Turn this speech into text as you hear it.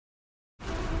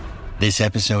This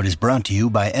episode is brought to you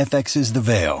by FX's The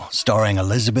Veil, starring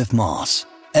Elizabeth Moss.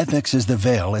 FX's The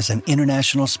Veil is an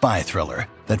international spy thriller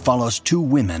that follows two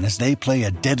women as they play a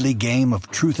deadly game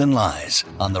of truth and lies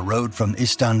on the road from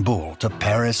Istanbul to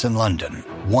Paris and London.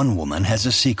 One woman has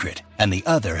a secret, and the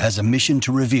other has a mission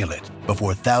to reveal it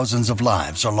before thousands of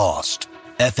lives are lost.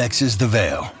 FX's The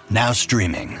Veil, now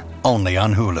streaming, only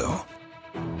on Hulu.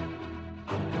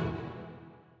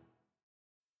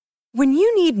 When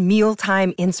you need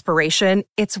mealtime inspiration,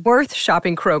 it's worth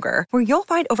shopping Kroger, where you'll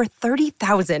find over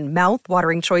 30,000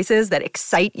 mouth-watering choices that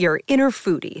excite your inner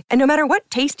foodie. And no matter what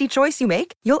tasty choice you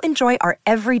make, you'll enjoy our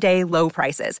everyday low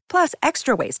prices, plus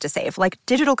extra ways to save, like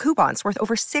digital coupons worth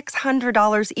over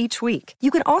 $600 each week. You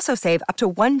can also save up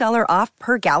to $1 off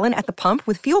per gallon at the pump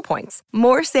with fuel points.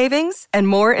 More savings and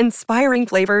more inspiring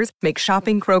flavors make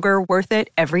shopping Kroger worth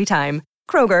it every time.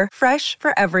 Kroger, fresh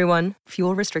for everyone.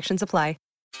 Fuel restrictions apply.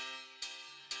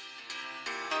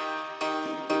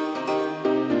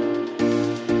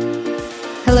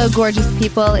 Hello, gorgeous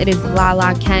people. It is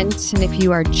Lala Kent, and if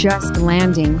you are just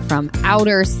landing from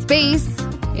outer space,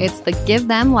 it's the Give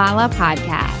Them Lala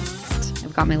podcast.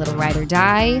 I've got my little ride or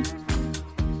die.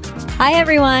 Hi,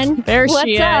 everyone. There What's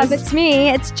she up? is. It's me.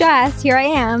 It's Jess. Here I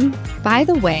am. By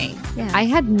the way, I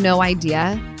had no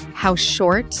idea how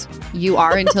short you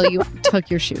are until you took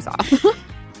your shoes off.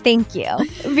 Thank you.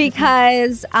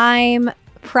 Because I'm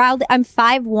proud. I'm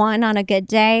 5'1" on a good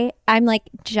day. I'm like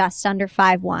just under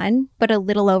 5'1", but a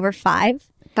little over 5.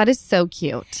 That is so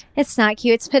cute. It's not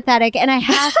cute. It's pathetic. And I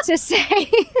have to say,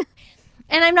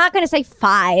 and I'm not going to say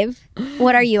 5.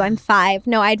 What are you? I'm 5.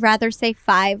 No, I'd rather say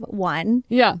 5'1".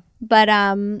 Yeah. But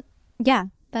yeah,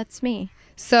 that's me.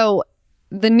 So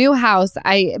the new house,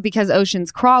 because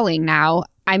Ocean's crawling now,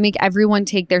 I make everyone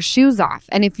take their shoes off.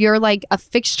 And if you're like a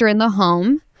fixture in the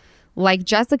home, like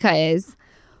Jessica is,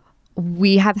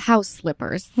 we have house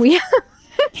slippers. We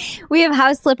have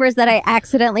house slippers that I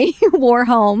accidentally wore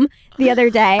home the other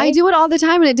day. I do it all the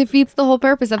time, and it defeats the whole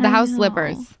purpose of the house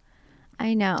slippers.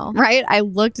 I know. Right? I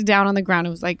looked down on the ground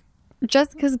and was like,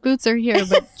 Jessica's boots are here,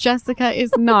 but Jessica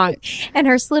is not. And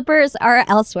her slippers are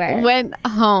elsewhere. Went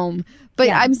home. But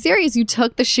Yeah. I'm serious. You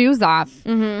took the shoes off.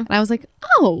 Mm-hmm. And I was like,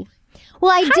 oh,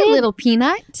 Well, I hi, did little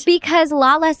peanut. because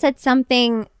Lala said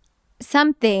something,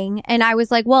 and I was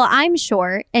like, well, I'm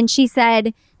short. And she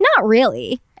said, not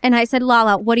really. And I said,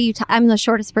 Lala, what are you I'm the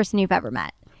shortest person you've ever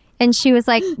met. And she was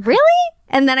like, really?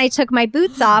 And then I took my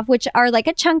boots off, which are like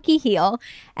a chunky heel,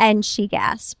 and she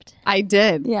gasped. I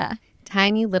did. Yeah.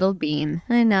 Tiny little bean.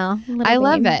 I know. I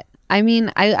love it. I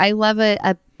mean, I love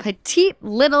a petite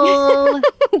little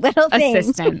Little thing.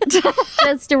 assistant.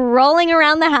 Just rolling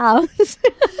around the house.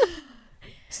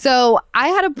 So I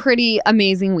had a pretty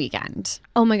amazing weekend.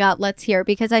 Oh my God, let's hear.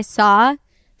 Because I saw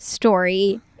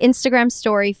Instagram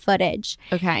story footage.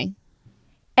 Okay.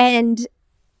 And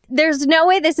there's no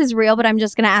way this is real, but I'm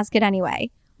just going to ask it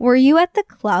anyway. Were you at the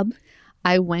club?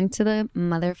 I went to the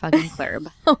motherfucking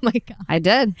club. Oh my God. I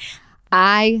did.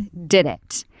 I did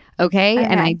it. Okay?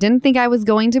 And I didn't think I was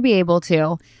going to be able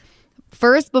to.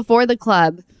 First, before the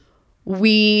club,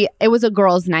 it was a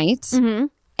girls' night. Mm-hmm.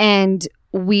 And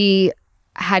we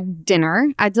had dinner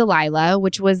at Delilah,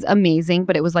 which was amazing,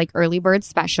 but it was like early bird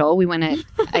special. We went at,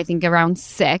 I think, around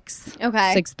 6.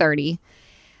 Okay. 6:30.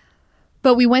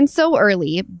 But we went so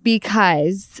early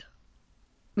because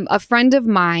a friend of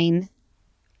mine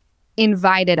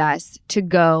invited us to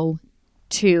go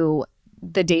to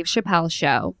the Dave Chappelle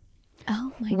show.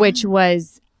 Oh my God. Which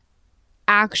was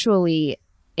actually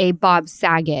a Bob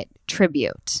Saget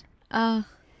tribute. Oh.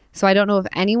 So I don't know if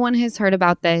anyone has heard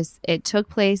about this. It took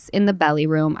place in the Belly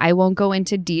Room. I won't go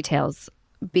into details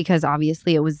because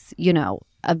obviously it was,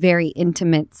 a very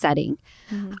intimate setting.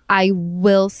 Mm-hmm. I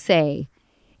will say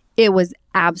it was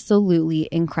absolutely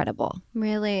incredible.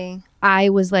 Really? I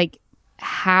was like,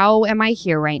 how am I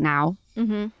here right now?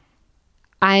 Mm-hmm.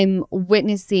 I'm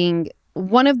witnessing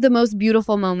one of the most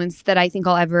beautiful moments that I think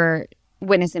I'll ever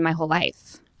witness in my whole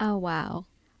life. Oh, wow.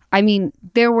 I mean,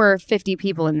 there were 50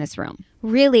 people in this room.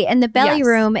 Really? And the Belly Yes.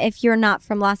 Room, if you're not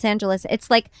from Los Angeles, it's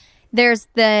like there's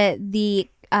the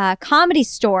Comedy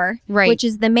Store, Right. which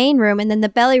is the main room, and then the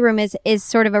Belly Room is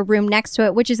sort of a room next to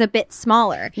it, which is a bit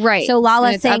smaller. Right. So And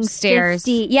Lala's it's saying upstairs.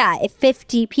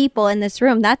 50 people in this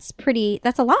room. That's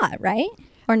a lot, right?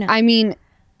 Or no? I mean,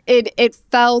 it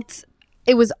felt,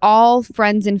 it was all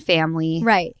friends and family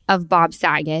Right. of Bob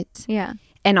Saget. Yeah.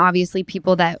 And obviously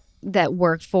people that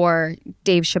worked for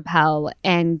Dave Chappelle.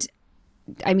 And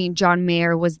I mean, John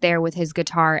Mayer was there with his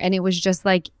guitar. And it was just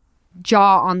like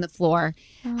jaw on the floor.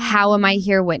 Oh. How am I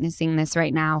here witnessing this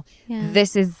right now? Yeah.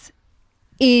 This is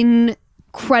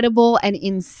incredible and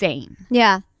insane.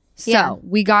 Yeah. So Yeah.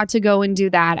 we got to go and do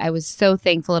that. I was so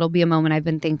thankful. It'll be a moment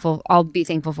I'll be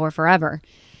thankful for forever.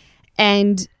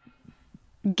 And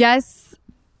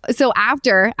so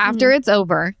after it's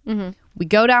over, we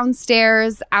go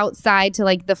downstairs outside to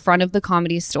like the front of the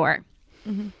Comedy Store.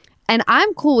 And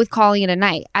I'm cool with calling it a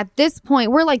night. At this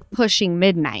point, we're like pushing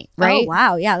midnight, right? Oh,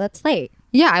 wow. Yeah, that's late.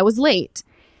 Yeah, I was late.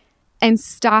 And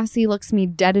Stassi looks me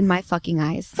dead in my fucking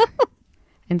eyes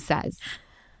and says,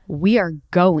 "We are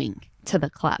going to the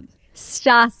club."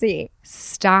 Stassi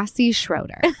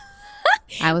Schroeder.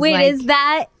 I was Wait,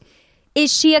 like,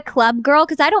 is she a club girl?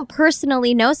 Because I don't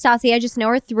personally know Stassi. I just know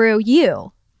her through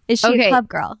you. Is she Okay. a club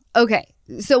girl? okay.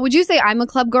 So would you say I'm a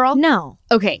club girl? No.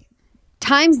 Okay.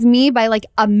 Times me by like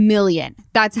 1,000,000.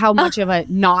 That's how much of a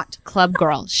not club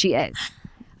girl she is.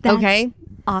 That's Okay.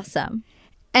 awesome.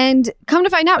 And come to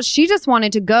find out, she just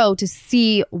wanted to go to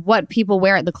see what people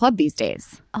wear at the club these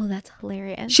days. Oh, that's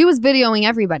hilarious. She was videoing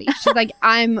everybody. She's like,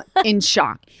 I'm in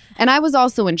shock. And I was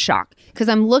also in shock because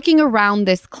I'm looking around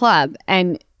this club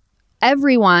and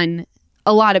everyone,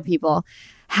 a lot of people,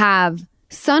 have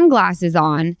sunglasses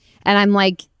on. And I'm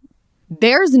like,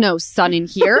 there's no sun in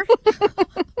here.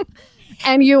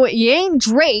 And you ain't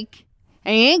Drake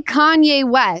and you ain't Kanye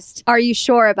West. Are you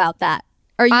sure about that?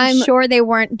 Are you sure they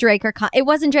weren't Drake or Kanye? It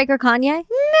wasn't Drake or Kanye?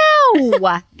 No,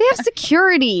 they have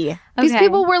security. These Okay.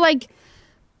 people were like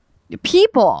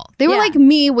people. They were Yeah. like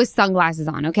me with sunglasses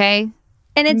on, okay?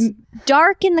 And it's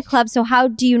dark in the club, so how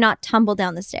do you not tumble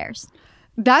down the stairs?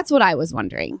 That's what I was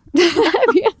wondering.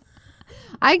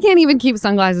 I can't even keep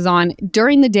sunglasses on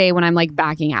during the day when I'm like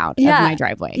backing out of my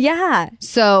driveway. Yeah.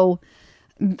 So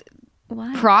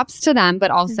Wow. props to them,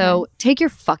 but also take your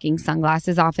fucking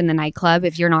sunglasses off in the nightclub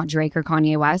if you're not Drake or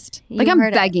Kanye West. Like I'm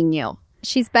heard it. begging you.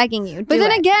 She's begging you. But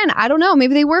then again, I don't know.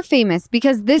 Maybe they were famous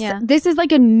because this is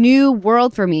like a new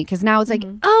world for me. Because now it's like,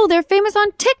 oh, they're famous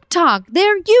on TikTok.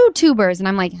 They're YouTubers, and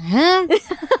I'm like, huh?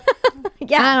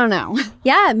 Yeah. I don't know.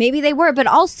 Yeah, maybe they were, but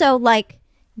also like,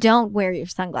 don't wear your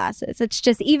sunglasses. It's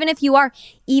just even if you are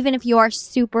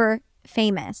super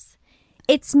famous,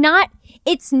 it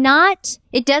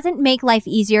doesn't make life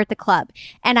easier at the club.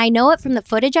 And I know it from the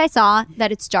footage I saw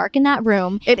that it's dark in that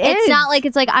room. It's is. not like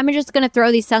it's like I'm just going to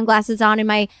throw these sunglasses on and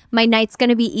my night's going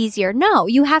to be easier. No,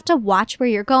 you have to watch where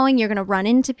you're going. You're going to run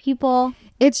into people.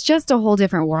 It's just a whole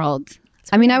different world.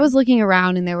 I mean, I was looking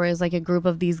around and there was like a group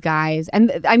of these guys.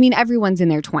 And I mean, everyone's in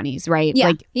their 20s, right? Yeah,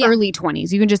 Like yeah. early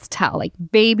 20s. You can just tell, like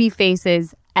baby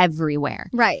faces everywhere.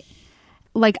 Right.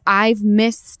 Like I've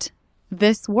missed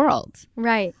this world.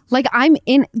 Right. Like I'm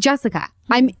in, Jessica,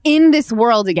 I'm in this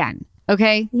world again.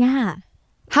 Okay. Yeah.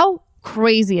 How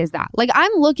crazy is that? Like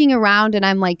I'm looking around and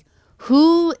I'm like,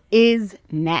 who is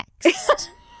next?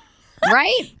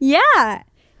 Right? Yeah.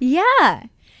 Yeah.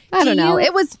 I don't know.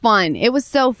 It was fun. It was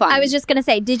so fun. I was just going to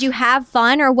say, did you have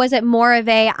fun or was it more of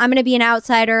a, I'm going to be an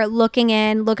outsider looking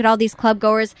in, look at all these club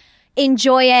goers,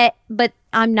 enjoy it, but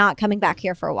I'm not coming back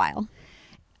here for a while?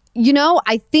 You know,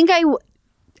 I think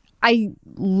I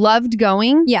loved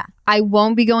going. Yeah. I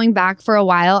won't be going back for a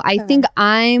while. I think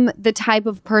I'm the type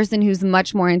of person who's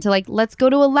much more into like, let's go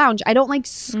to a lounge. I don't like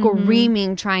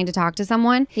screaming trying to talk to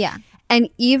someone. Yeah. And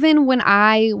even when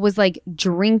I was like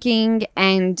drinking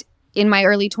and in my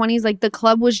early 20s, like the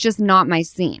club was just not my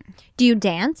scene. Do you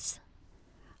dance?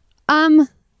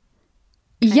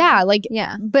 Yeah, like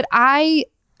Yeah. But I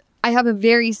have a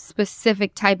very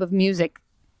specific type of music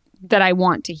that I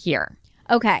want to hear.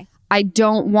 Okay. I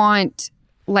don't want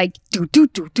like do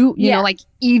you know, like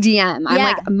EDM. I'm Yeah.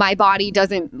 like my body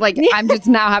doesn't like I'm just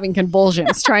now having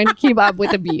convulsions trying to keep up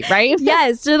with the beat, right?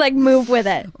 Yes, to like move with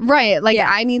it. Right. Like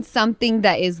I need something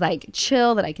that is like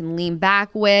chill, that I can lean back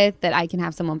with, that I can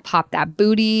have someone pop that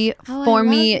booty for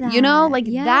me. love You know, that. like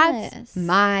Yes. that's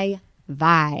my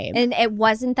vibe. And it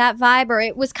wasn't that vibe, or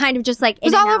it was kind of just like It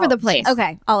was all over the place.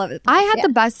 Okay, all over the place. I had the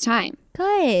best time.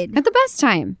 good, Had the best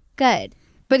time. good.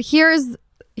 But here's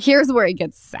where it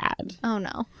gets sad. Oh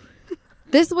no.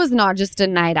 This was not just a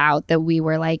night out that we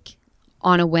were like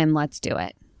on a whim, let's do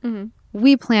it. Mm-hmm.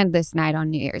 We planned this night on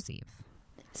New Year's Eve.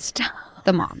 Stop.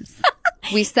 The moms.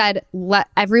 We said, let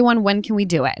everyone, when can we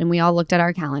do it? And we all looked at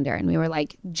our calendar and we were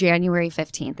like, January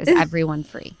 15th, is everyone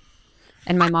free?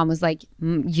 And my mom was like,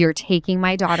 you're taking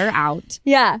my daughter out.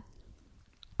 Yeah.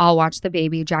 I'll watch the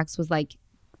baby. Jax was like,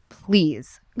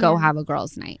 please go have a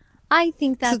girls' night. I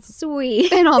think that's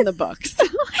sweet. And on the books.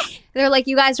 They're like,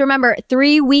 you guys remember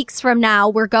 3 weeks from now,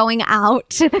 we're going out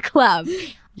to the club.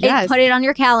 Yes. Put it on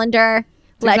your calendar.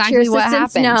 Let exactly your what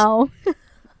assistants happened. know.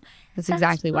 That's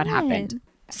exactly what fun. happened.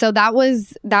 So that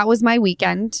was my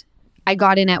weekend. I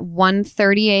got in at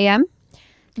 1:30 a.m.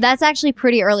 That's actually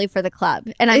pretty early for the club.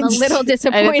 And I'm a little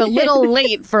disappointed. It's a little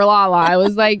late for Lala. I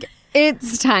was like,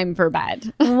 it's time for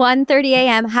bed. 1:30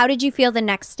 a.m. How did you feel the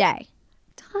next day?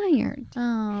 Tired.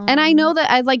 Oh. And I know that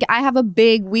I have a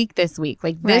big week this week.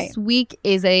 Like this week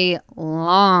is a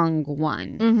long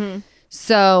one. Mm-hmm.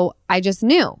 So I just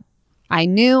knew. I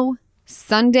knew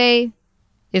Sunday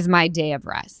is my day of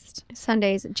rest.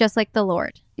 Sundays, just like the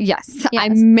Lord. Yes. I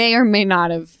may or may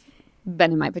not have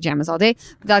been in my pajamas all day.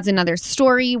 But that's another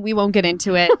story. We won't get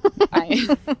into it.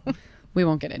 We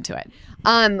won't get into it.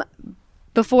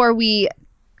 Before we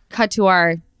cut to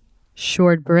our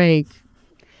short break,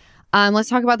 let's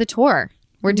talk about the tour.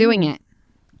 We're doing it.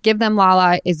 Give Them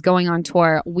Lala is going on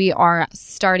tour. We are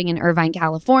starting in Irvine,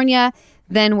 California.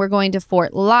 Then we're going to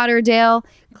Fort Lauderdale,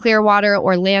 Clearwater,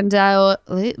 Orlando.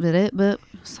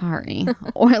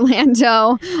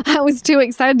 Orlando. I was too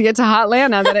excited to get to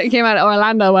Hotlanta that it came out of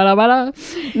Orlando.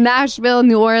 Nashville,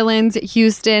 New Orleans,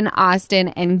 Houston, Austin,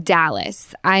 and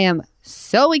Dallas. I am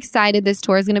so excited. This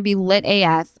tour is going to be lit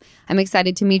AF. I'm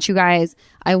excited to meet you guys.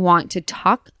 I want to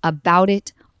talk about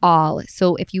it all.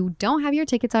 So if you don't have your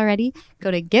tickets already,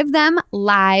 go to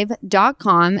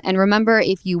givethemlive.com. And remember,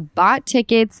 if you bought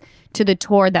tickets to the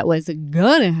tour that was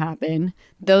gonna happen,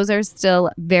 those are still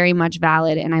very much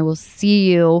valid. And I will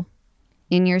see you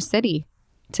in your city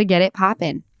to get it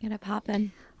poppin'. Get it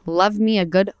poppin'. Love me a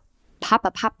good pop.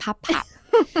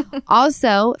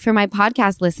 Also, for my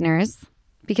podcast listeners,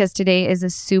 because today is a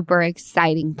super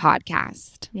exciting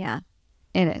podcast. Yeah.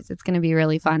 It is. It's going to be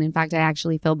really fun. In fact, I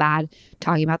actually feel bad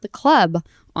talking about the club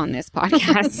on this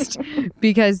podcast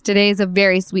because today is a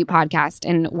very sweet podcast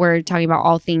and we're talking about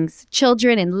all things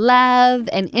children and love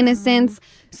and innocence.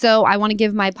 So I want to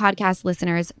give my podcast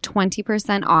listeners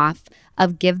 20% off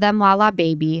of Give Them Lala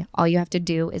Baby. All you have to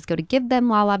do is go to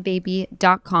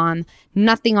givethemlalababy.com.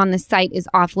 Nothing on the site is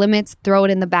off limits. Throw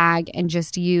it in the bag and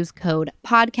just use code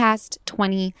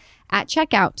podcast20 at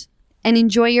checkout and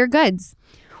enjoy your goods.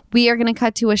 We are going to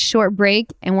cut to a short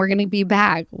break and we're going to be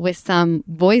back with some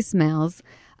voicemails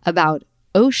about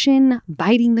Ocean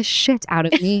biting the shit out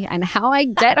of me and how I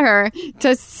get her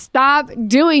to stop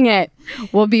doing it.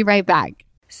 We'll be right back.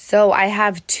 So I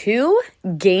have 2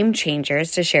 game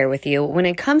changers to share with you when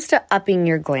it comes to upping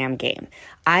your glam game.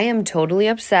 I am totally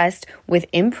obsessed with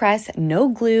Impress No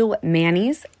Glue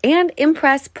Manis and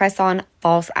Impress Press-On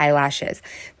False Eyelashes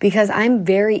because I'm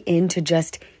very into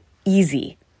just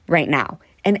easy right now.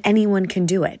 And anyone can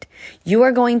do it. You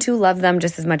are going to love them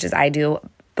just as much as I do.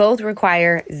 Both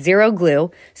require 0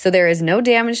 glue, so there is no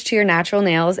damage to your natural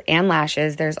nails and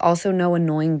lashes. There's also no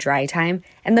annoying dry time.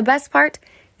 And the best part,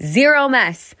 0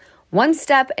 mess. 1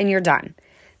 step and you're done.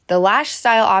 The lash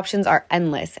style options are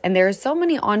endless, and there are so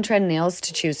many on-trend nails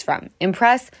to choose from.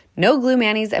 Impress, No Glue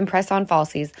Manis, and Press-On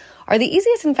Falsies are the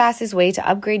easiest and fastest way to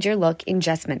upgrade your look in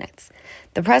just minutes.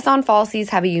 The Press-On Falsies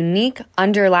have a unique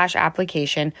under lash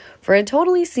application for a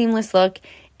totally seamless look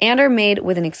and are made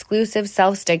with an exclusive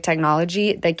self-stick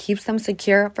technology that keeps them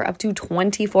secure for up to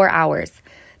 24 hours.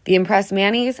 The Impress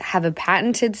Manis have a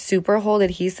patented super hold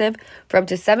adhesive for up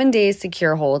to 7 days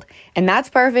secure hold, and that's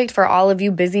perfect for all of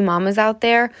you busy mamas out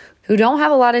there who don't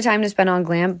have a lot of time to spend on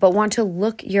glam but want to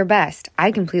look your best.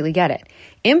 I completely get it.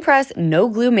 Impress No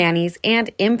Glue Manis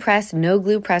and Impress No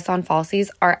Glue Press-On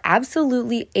Falsies are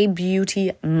absolutely a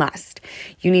beauty must.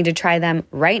 You need to try them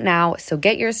right now, so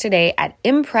get yours today at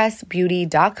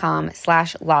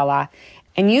impressbeauty.com/Lala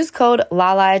and use code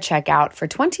LALA at checkout for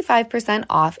 25%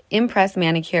 off Impress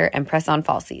Manicure and Press-On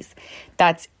Falsies.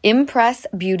 That's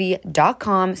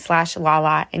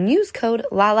impressbeauty.com/Lala and use code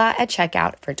LALA at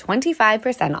checkout for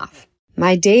 25% off.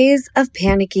 My days of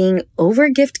panicking over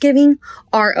gift giving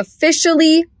are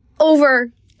officially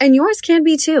over, and yours can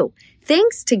be too,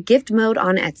 thanks to Gift Mode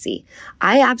on Etsy.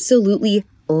 I absolutely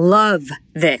love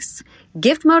this.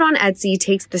 Gift Mode on Etsy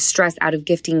takes the stress out of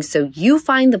gifting so you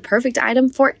find the perfect item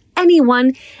for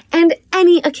anyone and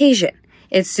any occasion.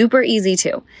 It's super easy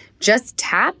too. Just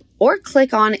tap or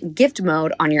click on Gift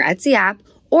Mode on your Etsy app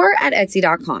or at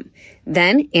Etsy.com.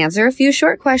 Then answer a few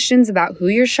short questions about who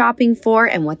you're shopping for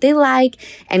and what they like,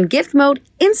 and Gift Mode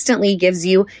instantly gives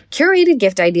you curated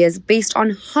gift ideas based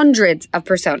on hundreds of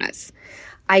personas.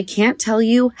 I can't tell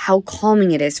you how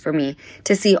calming it is for me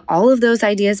to see all of those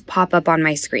ideas pop up on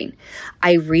my screen.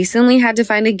 I recently had to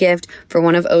find a gift for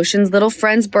one of Ocean's little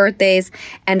friends' birthdays,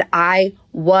 and I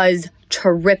was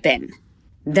tripping.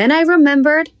 Then I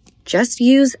remembered, just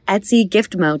use Etsy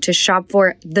Gift Mode to shop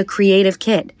for the creative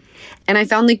kid. And I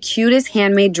found the cutest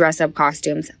handmade dress-up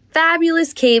costumes,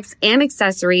 fabulous capes and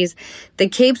accessories. The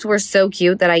capes were so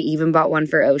cute that I even bought one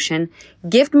for Ocean.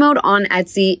 Gift mode on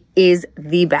Etsy is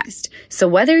the best. So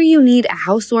whether you need a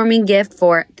housewarming gift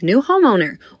for the new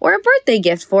homeowner or a birthday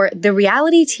gift for the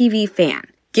reality TV fan,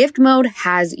 Gift mode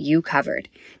has you covered.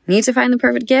 Need to find the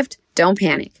perfect gift? Don't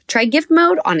panic. Try gift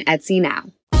mode on Etsy now.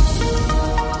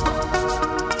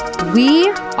 We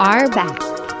are back.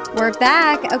 We're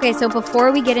back. Okay, so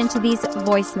before we get into these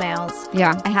voicemails,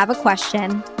 Yeah. I have a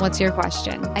question. What's your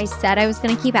question? I said I was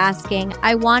going to keep asking.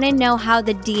 I want to know how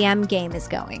the DM game is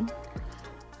going.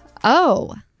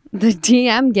 Oh, the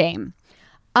DM game.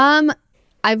 I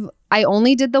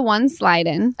only did the one slide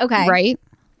in. Okay. Right?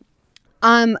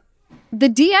 The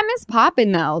DM is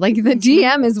popping though. Like the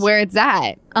DM is where it's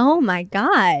at. Oh my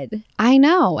God. I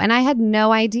know, and I had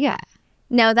no idea.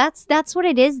 No, that's what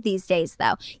it is these days,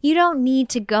 though. You don't need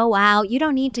to go out. You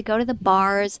don't need to go to the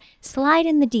bars. Slide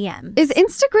in the DM. Is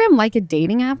Instagram like a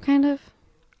dating app, kind of?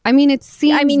 I mean, it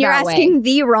seems. I mean, you're that way. asking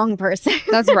the wrong person.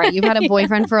 That's right. You've had a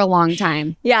boyfriend for a long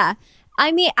time. Yeah.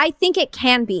 I mean, I think it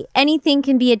can be. Anything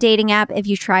can be a dating app if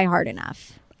you try hard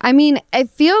enough. I mean, it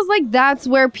feels like that's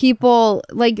where people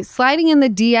like sliding in the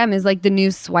DM is like the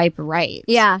new swipe right.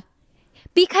 Yeah.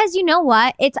 Because you know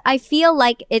what? I feel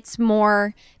like it's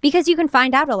more because you can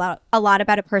find out a lot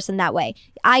about a person that way.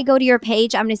 I go to your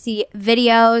page, I'm going to see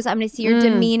videos, I'm going to see your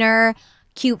demeanor,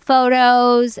 cute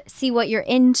photos, see what you're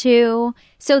into.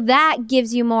 So that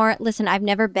gives you more. Listen, I've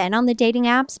never been on the dating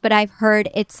apps, but I've heard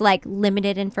it's like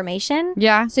limited information.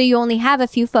 Yeah. So you only have a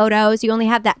few photos, you only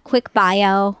have that quick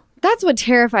bio. That's what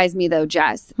terrifies me though,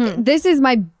 Jess. This is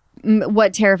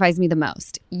what terrifies me the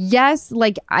most. Yes,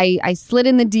 like I slid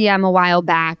in the DM a while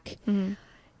back.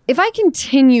 If I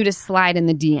continue to slide in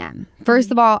the DM,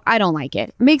 first of all, I don't like it.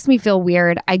 It makes me feel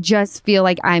weird. I just feel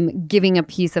like I'm giving a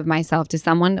piece of myself to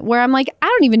someone where I'm like, I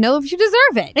don't even know if you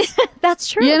deserve it. That's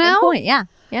true. You know? Good point. Yeah.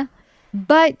 Yeah.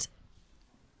 But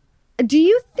do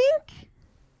you think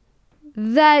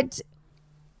that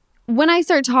when I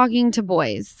start talking to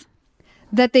boys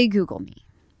that they Google me?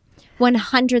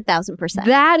 100,000%.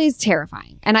 That is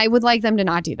terrifying. And I would like them to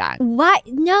not do that. What?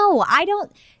 No, I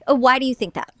don't. Why do you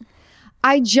think that?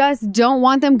 I just don't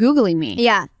want them Googling me.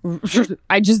 Yeah.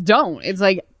 I just don't. It's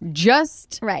like,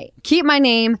 just Right. keep my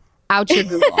name out your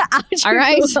Google. All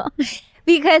right? Google.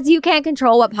 Because you can't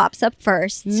control what pops up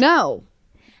first. No.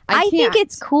 I think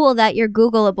it's cool that you're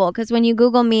Googleable because when you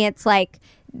Google me, it's like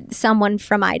someone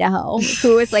from Idaho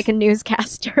who is like a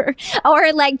newscaster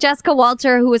or like Jessica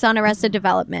Walter who was on Arrested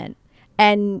Development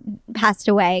and passed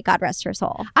away. God rest her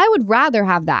soul. I would rather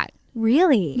have that.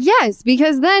 Really? Yes,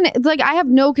 because then it's like I have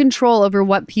no control over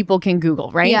what people can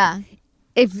Google, right? Yeah.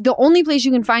 If the only place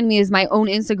you can find me is my own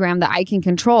Instagram that I can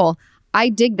control, I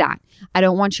dig that. I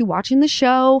don't want you watching the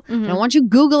show. I don't want you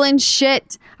Googling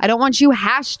shit. I don't want you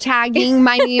hashtagging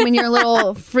my name in your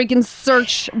little freaking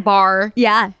search bar.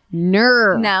 Yeah.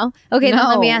 No. Okay, then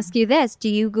let me No. ask you this. Do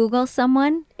you Google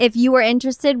someone? If you were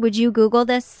interested, would you Google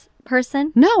this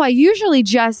person? No, I usually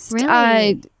just Really?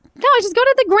 I just go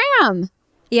to the gram.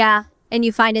 Yeah. And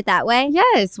you find it that way?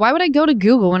 Yes. Why would I go to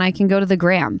Google when I can go to the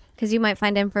gram? Because you might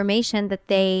find information that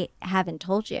they haven't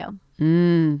told you.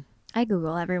 I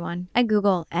Google everyone. I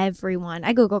Google everyone.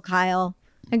 I Google Kyle.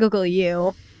 I Google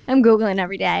you. I'm Googling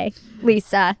every day.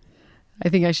 Lisa. I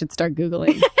think I should start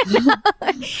Googling.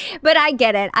 But I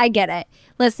get it. I get it.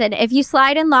 Listen, if you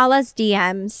slide in Lala's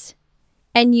DMs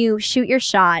and you shoot your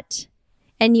shot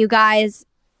and you guys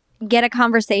get a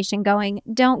conversation going,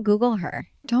 don't Google her.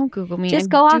 Don't Google me. Just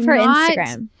and go off do her not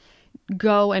Instagram.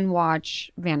 Go and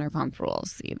watch Vanderpump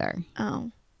Rules either.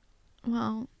 Oh,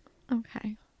 well,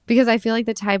 okay. Because I feel like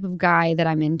the type of guy that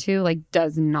I'm into like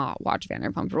does not watch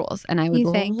Vanderpump Rules, and I would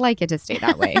You think? like it to stay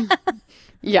that way.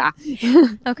 Yeah.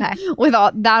 Okay. With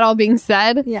all being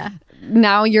said, Yeah.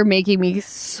 now you're making me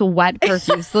sweat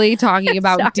profusely talking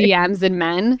about DMs and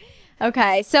men.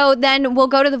 Okay. So then we'll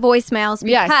go to the voicemails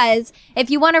Yes. because if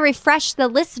you want to refresh the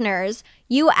listeners,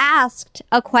 you asked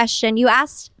a question. You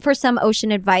asked for some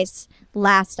ocean advice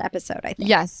last episode, I think.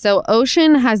 Yes. So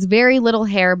Ocean has very little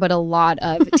hair, but a lot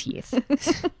of teeth.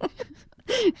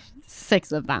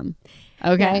 6 of them.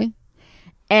 Okay. Yeah.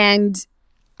 And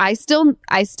I still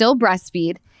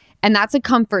breastfeed, and that's a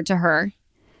comfort to her.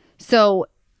 So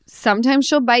sometimes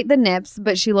she'll bite the nips,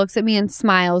 but she looks at me and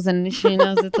smiles, and she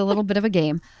knows it's a little bit of a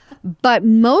game. But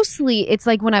mostly it's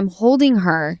like when I'm holding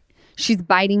her, she's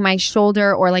biting my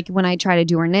shoulder, or like when I try to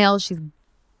do her nails, she's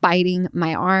biting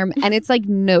my arm. And it's like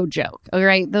no joke. All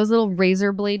right. Those little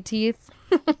razor blade teeth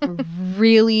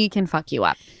really can fuck you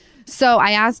up. So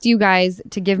I asked you guys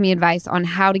to give me advice on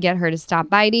how to get her to stop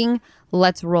biting.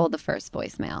 Let's roll the first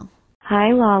voicemail.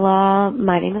 Hi, Lala.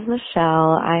 My name is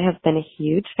Michelle. I have been a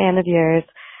huge fan of yours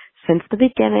since the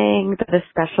beginning, but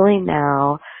especially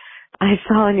now. I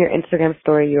saw on your Instagram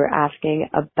story you were asking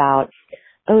about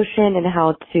Ocean and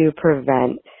how to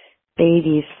prevent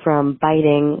babies from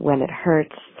biting when it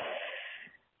hurts.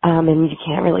 And you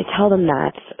can't really tell them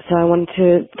that. So I wanted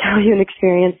to tell you an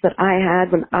experience that I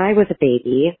had when I was a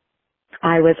baby.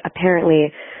 I was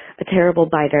apparently a terrible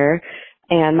biter,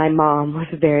 and my mom was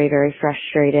very, very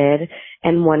frustrated.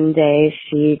 And one day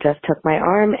she just took my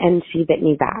arm and she bit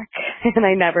me back, and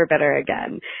I never bit her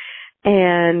again.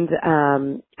 And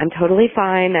I'm totally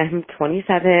fine. I'm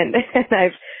 27, and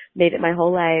I've made it my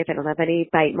whole life. I don't have any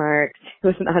bite marks. It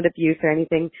was not abuse or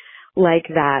anything like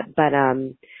that, but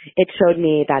it showed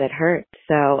me that it hurt.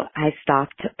 So I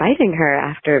stopped biting her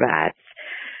after that.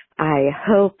 I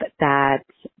hope that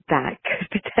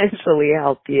could potentially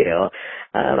help you.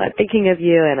 I'm thinking of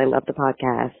you, and I love the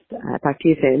podcast. Talk to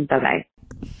you soon. Bye-bye.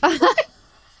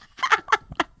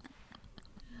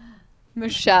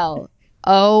 Michelle,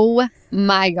 oh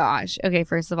my gosh. Okay,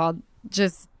 first of all,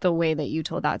 just the way that you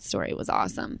told that story was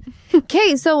awesome.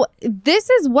 Okay, so this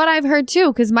is what I've heard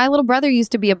too, because my little brother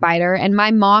used to be a biter, and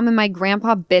my mom and my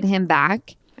grandpa bit him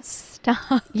back.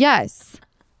 Stop. Yes.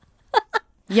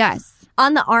 Yes.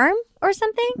 On the arm or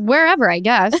something? Wherever, I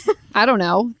guess. I don't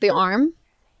know. The arm.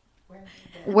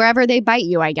 Wherever they bite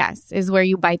you, I guess, is where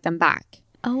you bite them back.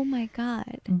 Oh my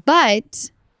God. But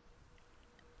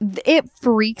it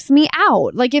freaks me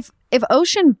out. Like if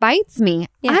Ocean bites me,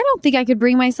 I don't think I could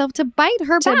bring myself to bite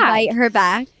her back. To bite her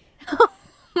back? Oh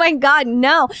my God,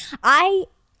 no. I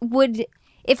would,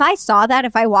 if I saw that,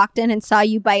 if I walked in and saw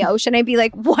you bite Ocean, I'd be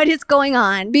like, what is going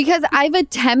on? Because I've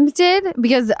attempted,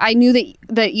 because I knew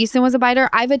that Easton was a biter,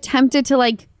 I've attempted to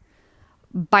like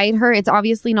bite her. It's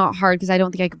obviously not hard because I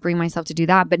don't think I could bring myself to do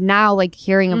that. But now, like,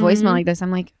 hearing a voicemail like this, I'm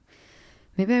like,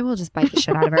 maybe I will just bite the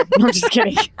shit out of her. No, I'm just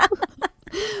kidding.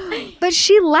 But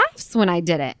she laughs when I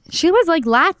did it. She was like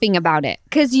laughing about it.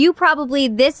 Because you probably,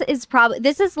 this is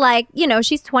like, you know,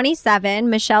 she's 27.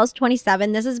 Michelle's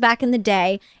 27. This is back in the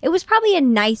day. It was probably a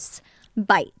nice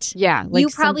bite. Yeah, like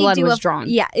some blood was drawn.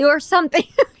 Yeah, or something.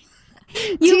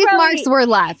 Teeth marks were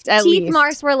left, at least. Teeth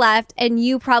marks were left, and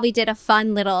you probably did a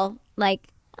fun little, like,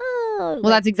 oh.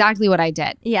 Well, that's exactly what I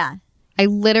did. Yeah. I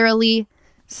literally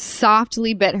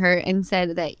softly bit her and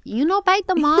said that, bite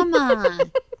the mama.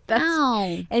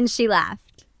 Ow. And she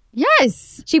laughed.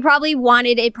 Yes. She probably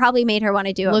it probably made her want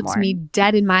to do it more. Looked me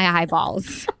dead in my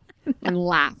eyeballs and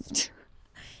laughed.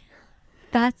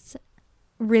 That's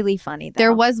really funny, though.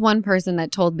 There was one person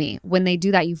that told me, when they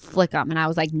do that, you flick them. And I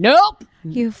was like, nope.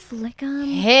 You flick them?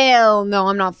 Hell no,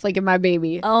 I'm not flicking my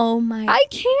baby. Oh, my. I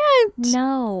can't.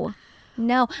 No.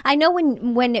 I know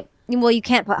well, you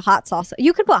can't put hot sauce.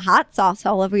 You could put hot sauce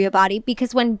all over your body,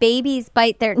 because when babies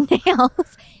bite their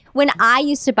nails, when I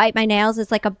used to bite my nails,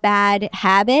 it's like a bad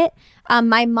habit.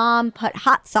 My mom put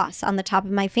hot sauce on the top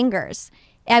of my fingers.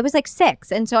 I was like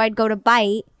 6, and so I'd go to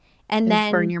bite, and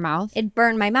then burn your mouth. It'd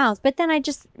burn my mouth, but then I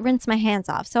just rinse my hands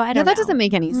off. So I don't know. That doesn't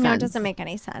make any sense. No, it doesn't make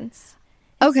any sense.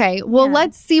 Okay, well,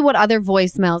 let's see what other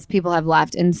voicemails people have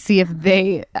left and see if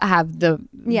they have the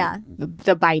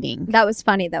biting. That was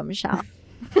funny though, Michelle.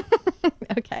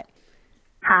 Okay.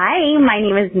 Hi, my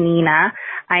name is Nina.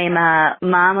 I am a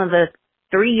mom of a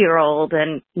 3-year-old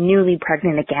and newly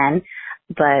pregnant again.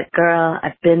 But girl,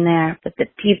 I've been there with the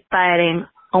teeth biting.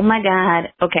 Oh my God.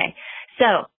 Okay.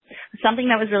 So something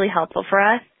that was really helpful for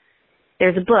us,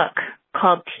 there's a book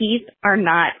called Teeth Are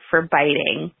Not for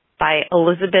Biting by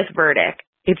Elizabeth Burdick.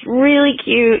 It's really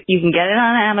cute. You can get it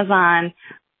on Amazon,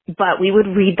 but we would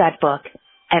read that book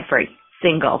every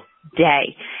single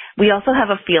day. We also have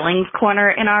a feelings corner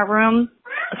in our room,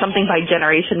 something by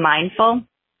Generation Mindful.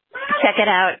 Check it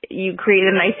out. You create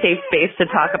a nice safe space to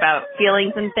talk about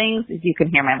feelings and things. You can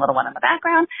hear my little one in the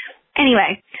background.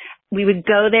 Anyway, we would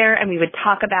go there and we would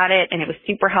talk about it, and it was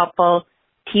super helpful.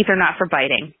 Teeth Are Not for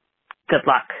Biting. Good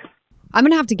luck. I'm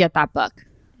going to have to get that book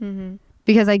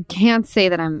because I can't say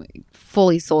that I'm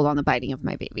fully sold on the biting of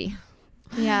my baby.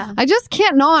 Yeah. I just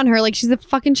can't gnaw on her like she's a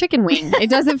fucking chicken wing. It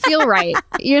doesn't feel right,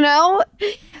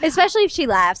 Especially if she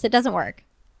laughs. It doesn't work.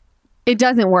 It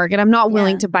doesn't work, and I'm not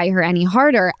willing to bite her any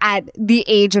harder at the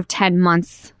age of 10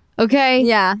 months. Okay?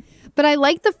 Yeah. But I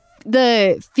like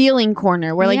the feeling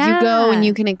corner where you go and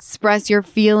you can express your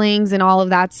feelings and all of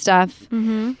that stuff.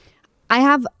 Mm-hmm. I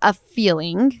have a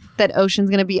feeling that Ocean's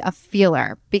going to be a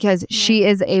feeler because she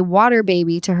is a water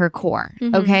baby to her core.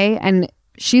 Mm-hmm. Okay? And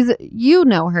she's,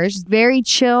 her, she's very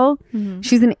chill. Mm-hmm.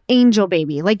 She's an angel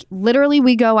baby. Like, literally,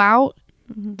 we go out,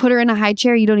 put her in a high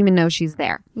chair, you don't even know she's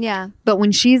there. Yeah. But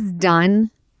when she's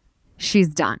done, she's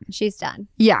done. She's done.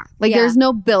 Yeah. Like Yeah. there's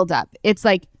no buildup. It's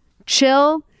like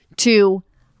chill to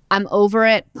I'm over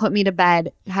it. Put me to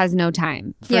bed. Has no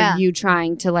time for Yeah. you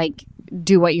trying to like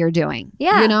do what you're doing.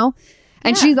 Yeah. You know?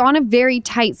 And she's on a very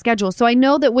tight schedule. So I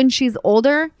know that when she's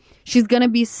older, she's going to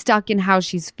be stuck in how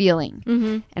she's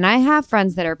feeling. And I have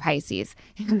friends that are Pisces.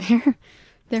 And they're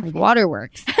like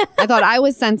waterworks. I thought I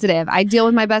was sensitive. I deal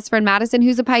with my best friend Madison,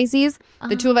 who's a Pisces.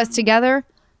 The two of us together,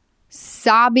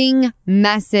 sobbing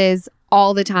messes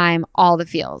all the time, all the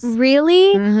feels.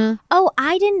 Really? Oh,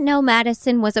 I didn't know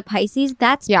Madison was a Pisces.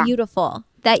 That's beautiful.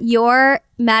 That your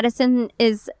Madison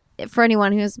is, for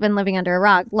anyone who's been living under a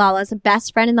rock, Lala's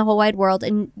best friend in the whole wide world,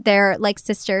 and they're like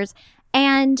sisters.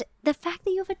 And the fact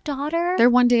that you have a daughter. They're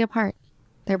one day apart.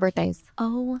 Their birthdays.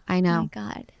 Oh, I know. my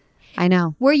God. I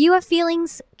know. Were you a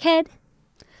feelings kid?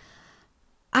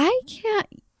 I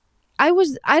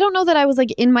don't know that I was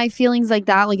like in my feelings like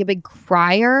that, like a big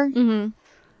crier.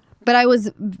 But I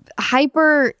was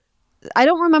hyper. I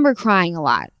don't remember crying a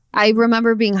lot. I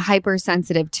remember being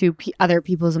hypersensitive to other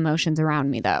people's emotions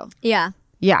around me, though. Yeah.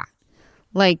 Yeah.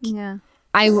 Like, Yeah.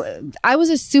 I was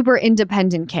a super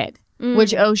independent kid,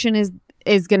 which Ocean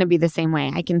is going to be the same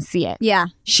way. I can see it. Yeah.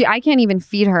 I can't even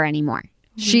feed her anymore.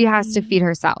 She has to feed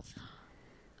herself.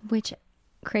 Which,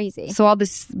 crazy. So all the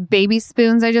baby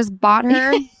spoons I just bought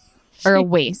her are a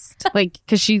waste. Like,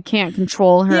 because she can't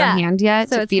control her hand yet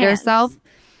So to it's feed hands. herself.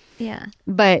 Yeah.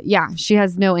 But yeah, she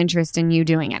has no interest in you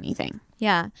doing anything.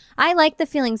 Yeah. I like the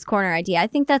feelings corner idea. I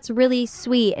think that's really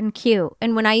sweet and cute.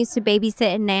 And when I used to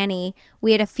babysit and nanny,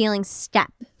 we had a feelings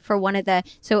step for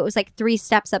so it was like 3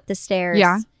 steps up the stairs.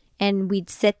 Yeah. And we'd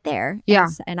sit there. Yeah.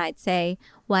 And I'd say,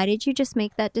 why did you just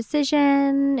make that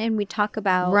decision? And we'd talk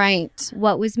about Right.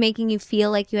 what was making you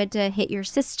feel like you had to hit your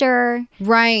sister,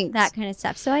 Right. that kind of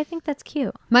stuff. So I think that's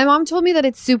cute. My mom told me that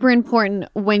it's super important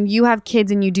when you have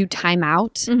kids and you do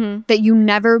timeout that you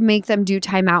never make them do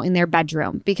timeout in their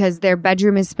bedroom, because their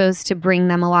bedroom is supposed to bring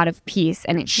them a lot of peace,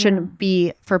 and it shouldn't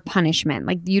be for punishment.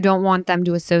 Like, you don't want them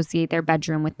to associate their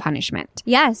bedroom with punishment.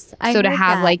 Yes. So to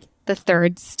have like the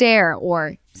 3rd stair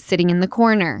or sitting in the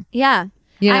corner. Yeah.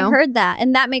 You know? I heard that.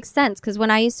 And that makes sense because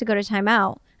when I used to go to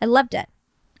timeout, I loved it.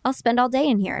 I'll spend all day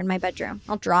in here in my bedroom.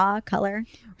 I'll draw, color.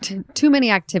 Too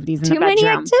many activities in the Too bedroom. many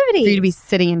activities. For you to be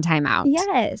sitting in timeout.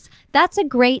 Yes. That's a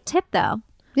great tip, though.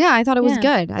 Yeah, I thought it was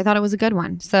good. I thought it was a good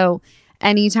one. So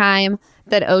anytime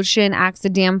that Ocean acts a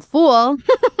damn fool,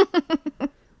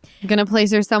 I'm going to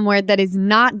place her somewhere that is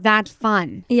not that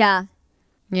fun. Yeah.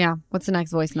 Yeah. What's the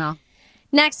next voicemail?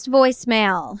 Next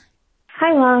voicemail.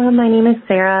 Hi, Lala. My name is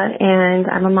Sarah, and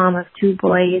I'm a mom of 2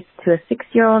 boys, to a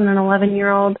 6-year-old and an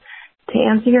 11-year-old. To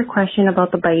answer your question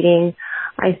about the biting,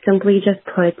 I simply just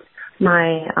put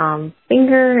my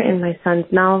finger in my son's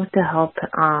mouth to help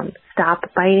stop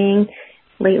biting.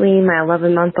 Lately, my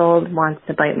 11-month-old wants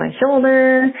to bite my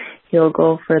shoulder. He'll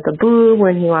go for the boob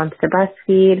when he wants to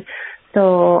breastfeed.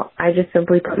 So I just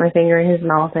simply put my finger in his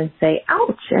mouth and say,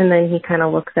 ouch. And then he kind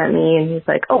of looks at me and he's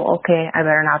like, oh, okay, I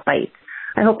better not bite.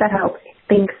 I hope that helps.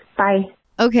 Thanks. Bye.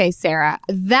 Okay, Sarah,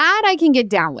 that I can get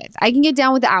down with. I can get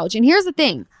down with the ouch. And here's the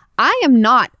thing. I am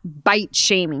not bite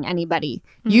shaming anybody.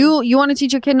 You want to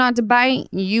teach your kid not to bite?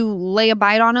 You lay a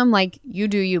bite on him, like, you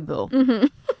do you, boo.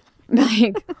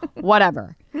 Like,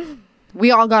 whatever.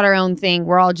 We all got our own thing.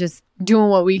 We're all just doing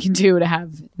what we can do to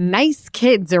have nice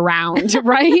kids around,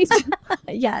 right?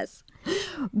 Yes.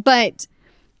 But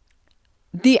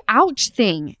the ouch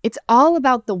thing, it's all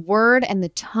about the word and the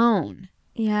tone.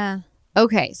 Yeah.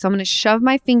 Okay, so I'm going to shove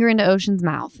my finger into Ocean's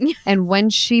mouth. And when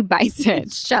she bites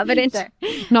it, Shove it in there.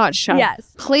 not shove,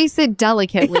 Yes. place it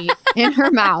delicately in her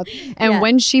mouth. And Yes.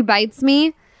 when she bites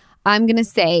me, I'm going to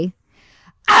say,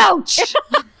 ouch!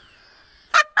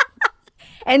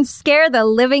 And scare the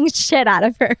living shit out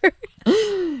of her.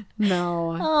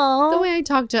 No. Oh. The way I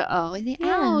talk to ouch,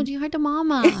 you heard to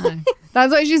mama.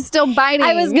 That's why she's still biting.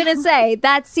 I was going to say,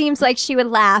 that seems like she would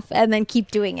laugh and then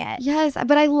keep doing it. Yes,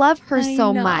 but I love her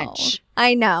so know. much.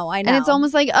 I know. And it's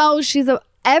almost like, oh,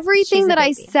 everything She's a that I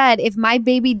baby. said, if my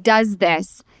baby does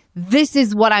this, this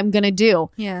is what I'm going to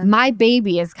do. Yeah. My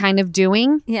baby is kind of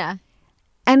doing. Yeah.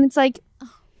 And it's like,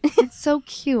 oh, it's so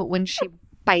cute when she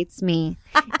bites me.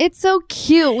 It's so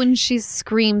cute when she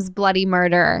screams bloody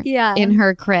murder in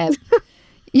her crib.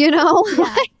 You know?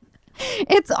 Like,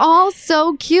 it's all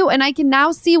so cute. And I can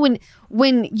now see when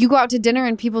you go out to dinner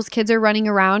and people's kids are running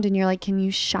around and you're like, can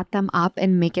you shut them up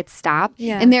and make it stop?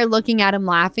 Yeah. And they're looking at them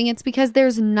laughing. It's because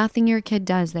there's nothing your kid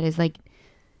does that is like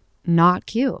not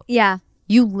cute. Yeah.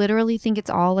 You literally think it's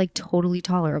all like totally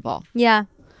tolerable. Yeah.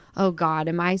 oh God,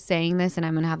 am I saying this? And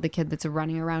I'm going to have the kid that's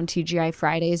running around TGI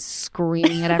Fridays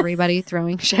screaming at everybody,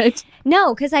 throwing shit.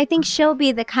 No, because I think she'll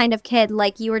be the kind of kid,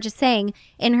 like you were just saying,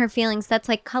 in her feelings, that's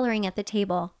like coloring at the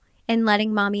table and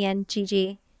letting mommy and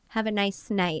Gigi have a nice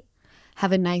night.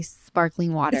 Have a nice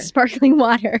sparkling water. Sparkling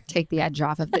water. Take the edge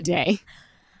off of the day.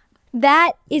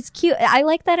 That is cute. I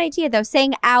like that idea, though.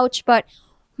 Saying ouch, but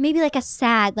maybe like a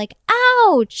sad, like,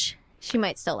 ouch. She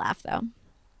might still laugh, though.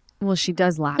 Well, she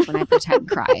does laugh when I pretend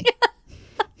cry.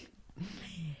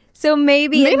 So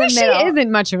maybe in the she middle.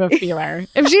 isn't much of a feeler.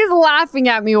 If she's laughing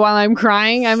at me while I'm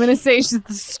crying, I'm going to say she's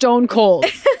stone cold.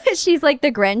 She's like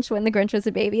the Grinch when the Grinch was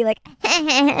a baby, like,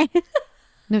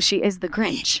 No, she is the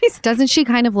Grinch. Doesn't she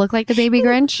kind of look like the baby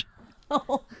Grinch?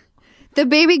 Oh. The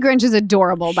baby Grinch is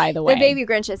adorable, by the way. The baby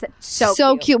Grinch is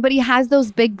so cute. But he has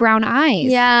those big brown eyes.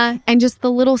 Yeah. And just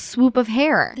the little swoop of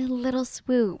hair. The little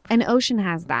swoop. And Ocean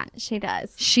has that. She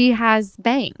does. She has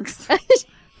bangs.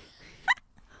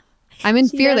 I'm in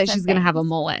fear does that have she's going to have a bangs.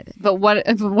 mullet. But what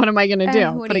am I going to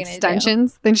do? what Put are you gonna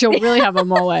extensions? Then she'll really have a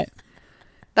mullet.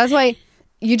 That's why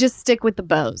you just stick with the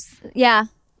bows. Yeah.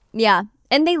 Yeah.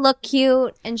 And they look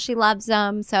cute and she loves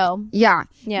them. So, Yeah.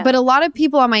 Yeah. But a lot of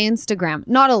people on my Instagram,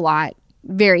 not a lot,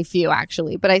 very few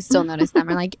actually, but I still notice them,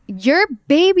 are like, your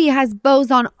baby has bows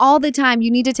on all the time. You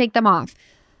need to take them off.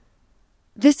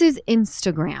 This is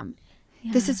Instagram.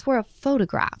 Yeah. This is for a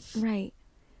photograph. right.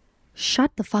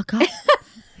 Shut the fuck up.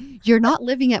 You're not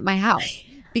living at my house.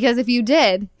 Because if you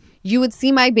did, you would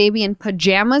see my baby in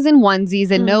pajamas and onesies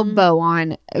and no bow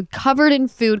on, covered in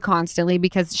food constantly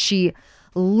because she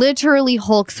literally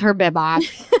hulks her bib off.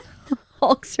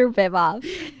 Hulks her bib off.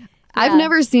 I've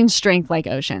never seen strength like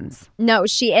Ocean's. No,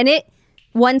 and it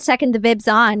 1 second the bib's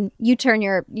on, you turn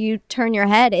your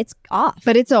head, it's off.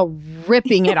 But it's a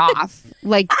ripping it off.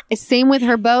 Like, same with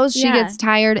her bows. She Yeah. gets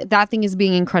tired. That thing is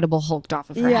being Incredible Hulked off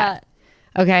of her head.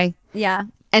 Okay? Yeah.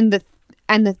 And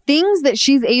the things that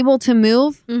she's able to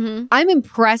move, I'm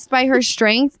impressed by her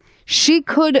strength. She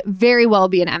could very well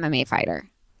be an MMA fighter.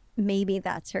 Maybe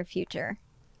that's her future.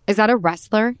 Is that a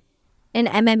wrestler? An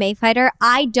MMA fighter?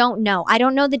 I don't know. I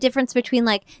don't know the difference between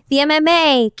like the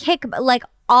MMA, kick, like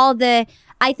all the.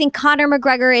 I think Conor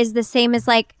McGregor is the same as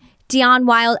like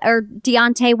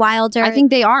Deontay Wilder. I think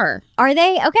they are. Are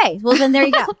they? Okay. Well, then there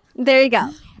you go. There you go.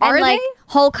 Are and like they?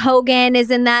 Hulk Hogan is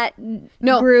in that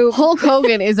group. Hulk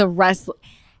Hogan is a wrestler.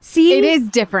 See, It is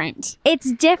different.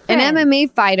 it's different. An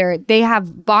MMA fighter, they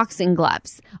have boxing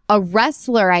gloves. A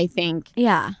wrestler, I think,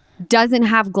 Yeah. doesn't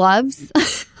have gloves.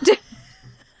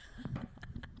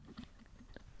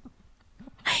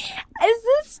 Is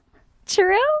this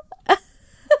true? I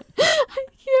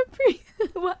can't breathe.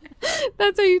 What?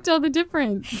 That's how you tell the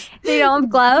difference. They don't have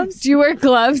gloves? Do you wear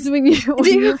gloves when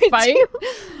you fight?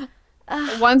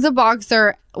 One's a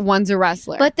boxer, one's a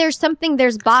wrestler. But there's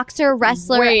boxer,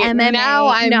 wrestler, Wait, MMA.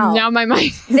 now my mind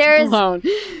is There's- blown.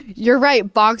 You're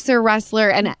right, boxer, wrestler,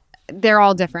 and they're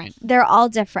all different. They're all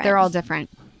different. They're all different.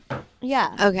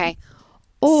 Yeah. Okay.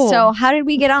 Oh, So how did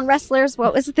we get on wrestlers?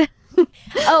 What was the...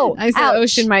 Oh, I said ouch.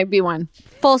 Ocean might be one.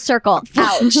 Full circle.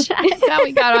 Ouch. Now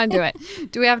we got onto it.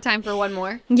 Do we have time for one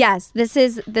more? Yes, this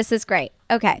is great.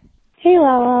 Okay. Hey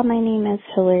Lala, my name is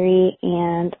Hillary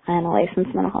and I'm a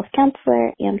licensed mental health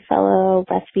counselor and fellow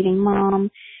breastfeeding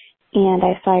mom. And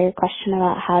I saw your question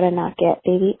about how to not get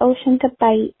baby Ocean to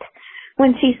bite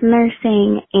when she's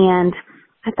nursing. And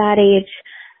at that age,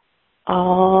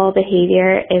 all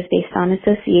behavior is based on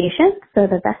association. So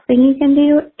the best thing you can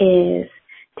do is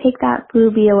take that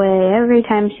booby away every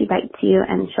time she bites you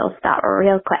and she'll stop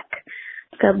real quick.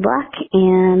 Good luck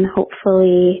and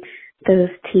hopefully those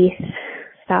teeth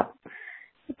stop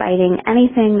biting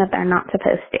anything that they're not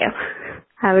supposed to.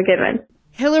 Have a good one.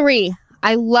 Hillary,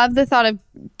 I love the thought of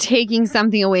taking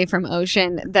something away from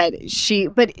Ocean but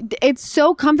it's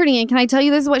so comforting. And can I tell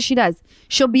you, this is what she does?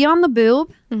 She'll be on the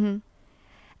boob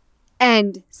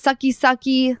and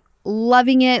sucky,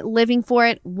 loving it, living for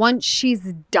it. Once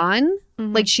she's done,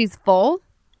 like she's full,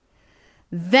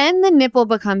 then the nipple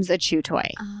becomes a chew toy.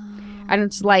 And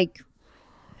it's like,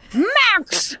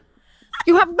 Max,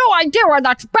 you have no idea where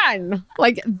that's been.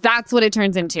 Like, that's what it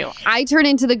turns into. I turn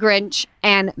into the Grinch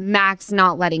and Max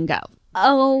not letting go.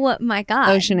 Oh my God.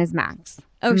 Ocean is Max.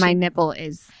 Ocean. My nipple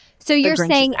is So you're Grinch's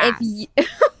saying ass.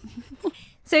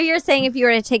 So you're saying if you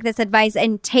were to take this advice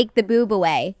and take the boob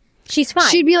away, she's fine.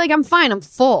 She'd be like, I'm fine. I'm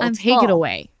full. I'm Take it full.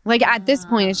 away. Like, at this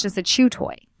point, it's just a chew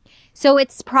toy. So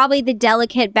it's probably the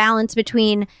delicate balance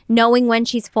between knowing when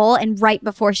she's full and right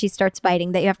before she starts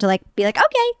biting that you have to like be like,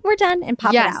 okay, we're done, and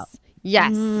pop it out.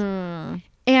 Yes.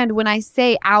 And when I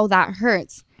say, ow, that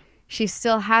hurts, she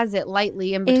still has it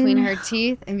lightly in between her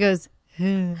teeth and goes,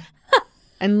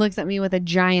 and looks at me with a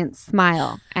giant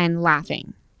smile and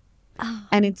laughing. Oh,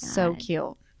 and it's so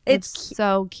cute. It's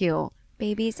so cute.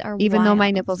 Babies are Even though my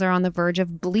wild. nipples are on the verge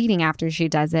of bleeding after she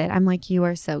does it, I'm like, you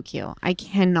are so cute. I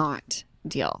cannot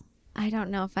deal. I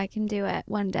don't know if I can do it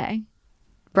one day.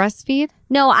 Breastfeed?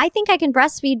 No, I think I can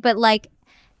breastfeed, but like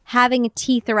having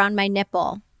teeth around my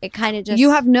nipple, it kind of just...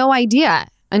 You have no idea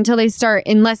until they start,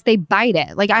 unless they bite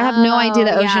it. Like, I have no idea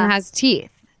that Ocean yeah. has teeth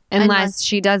unless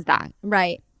she does that.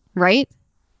 Right. Right?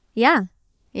 Yeah.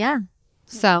 Yeah.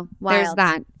 So there's Wild.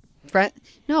 that.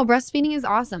 No, breastfeeding is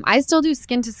awesome. I still do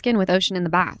skin to skin with Ocean in the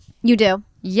bath. You do?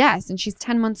 Yes, and she's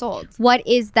 10 months old. What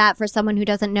is that for someone who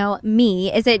doesn't know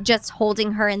me? Is it just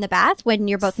holding her in the bath when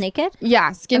you're both naked?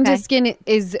 Yeah, skin to Okay. skin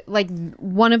is like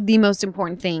one of the most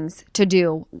important things to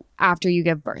do after you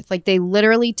give birth. Like, they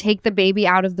literally take the baby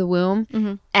out of the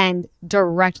womb and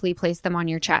directly place them on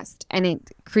your chest. And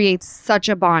it creates such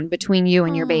a bond between you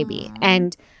and your baby.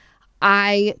 And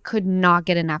I could not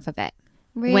get enough of it.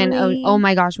 Really? When, oh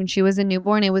my gosh, when she was a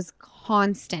newborn, it was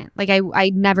constant. Like, I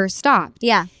never stopped.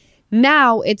 Yeah.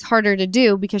 Now it's harder to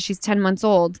do because she's 10 months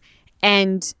old,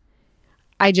 and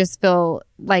I just feel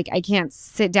like I can't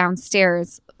sit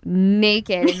downstairs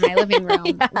naked in my living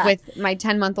room with my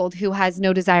 10-month-old who has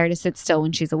no desire to sit still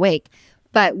when she's awake.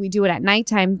 But we do it at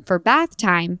nighttime for bath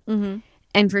time.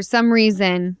 And for some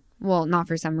reason, well, not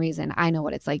for some reason, I know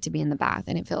what it's like to be in the bath,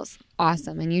 and it feels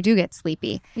awesome, and you do get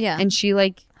sleepy. Yeah. And she,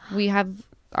 like, we have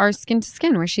our skin to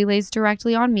skin where she lays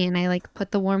directly on me, and I like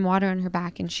put the warm water on her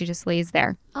back and she just lays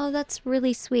there. Oh, that's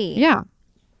really sweet. Yeah.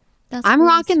 That's I'm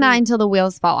really rocking that sweet. until the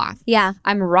wheels fall off. Yeah.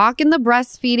 I'm rocking the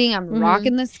breastfeeding. I'm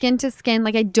rocking the skin to skin.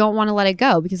 Like, I don't want to let it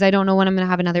go because I don't know when I'm going to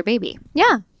have another baby,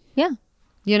 Yeah. Yeah.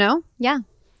 you know? Yeah.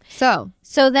 So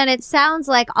So then it sounds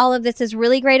like all of this is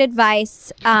really great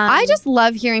advice. I just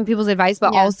love hearing people's advice,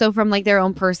 but Yeah. also from like their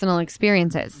own personal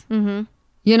experiences. You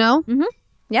know?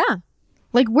 Yeah.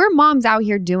 Like, we're moms out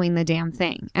here doing the damn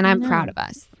thing, and I'm proud of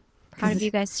us. Proud of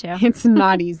you guys too. It's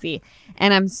not easy.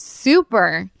 And I'm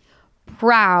super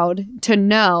proud to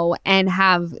know and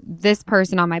have this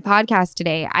person on my podcast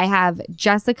today. I have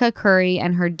Jessica Curry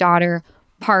and her daughter,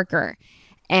 Parker.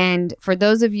 And for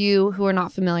those of you who are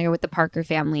not familiar with the Parker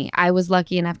family, I was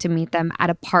lucky enough to meet them at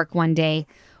a park one day.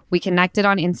 We connected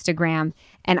on Instagram,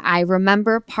 and I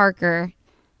remember Parker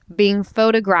being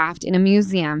photographed in a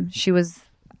museum. She was,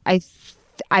 I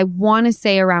want to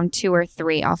say around 2 or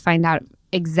 3. I'll find out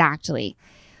exactly.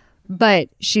 But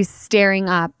she's staring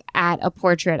up at a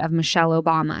portrait of Michelle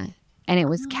Obama, and it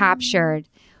was captured.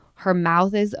 Her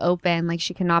mouth is open, like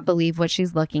she cannot believe what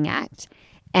she's looking at.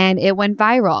 And it went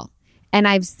viral. And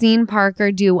I've seen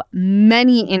Parker do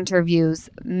many interviews,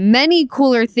 many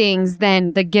cooler things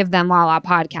than the Give Them Lala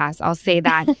podcast. I'll say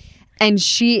that. And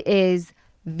she is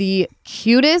the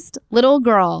cutest little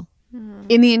girl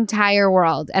in the entire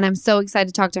world. And I'm so excited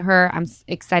to talk to her. I'm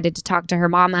excited to talk to her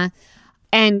mama.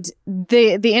 And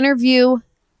the interview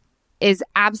is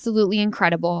absolutely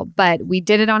incredible. But we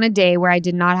did it on a day where I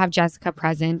did not have Jessica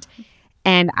present.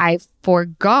 And I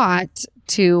forgot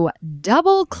to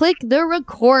double click the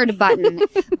record button.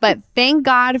 But thank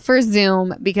God for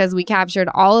Zoom, because we captured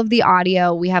all of the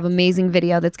audio. We have amazing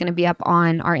video that's going to be up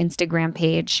on our Instagram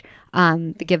page,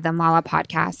 the Give Them Lala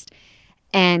podcast.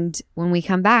 And when we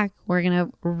come back, we're going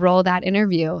to roll that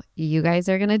interview. You guys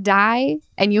are going to die.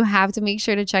 And you have to make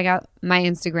sure to check out my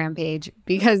Instagram page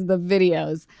because the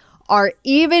videos are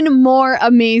even more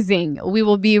amazing. We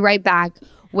will be right back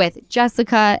with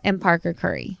Jessica and Parker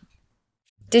Curry.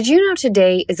 Did you know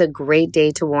today is a great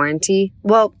day to warranty?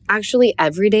 Well, actually,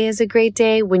 every day is a great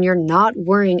day when you're not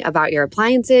worrying about your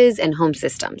appliances and home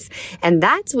systems. And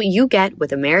that's what you get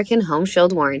with American Home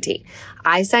Shield Warranty.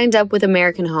 I signed up with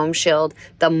American Home Shield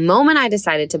the moment I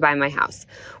decided to buy my house.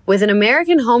 With an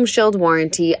American Home Shield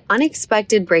warranty,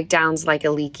 unexpected breakdowns like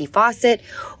a leaky faucet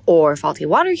or faulty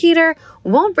water heater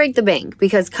won't break the bank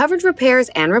because covered repairs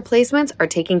and replacements are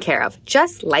taken care of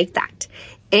just like that.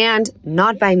 And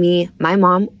not by me, my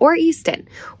mom, or Easton.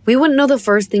 We wouldn't know the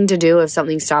first thing to do if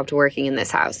something stopped working in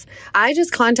this house. I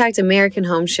just contact American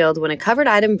Home Shield when a covered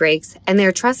item breaks, and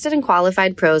their trusted and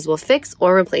qualified pros will fix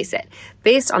or replace it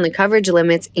based on the coverage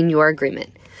limits in your agreement.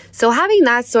 So having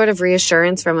that sort of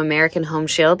reassurance from American Home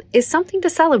Shield is something to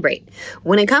celebrate.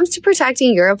 When it comes to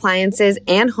protecting your appliances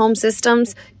and home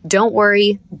systems, don't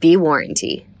worry, be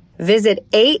warranty. Visit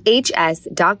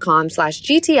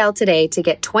ahs.com/GTL today to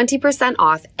get 20%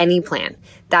 off any plan.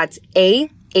 That's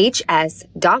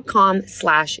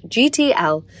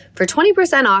ahs.com/GTL for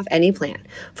 20% off any plan.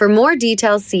 For more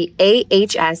details, see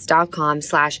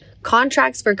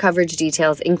ahs.com/contracts for coverage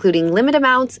details, including limit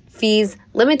amounts, fees,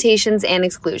 limitations, and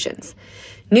exclusions.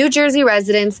 New Jersey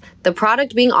residents, the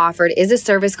product being offered is a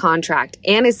service contract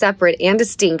and is separate and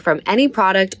distinct from any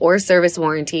product or service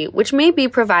warranty, which may be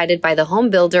provided by the home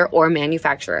builder or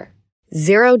manufacturer.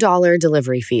 $0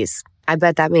 delivery fees. I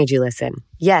bet that made you listen.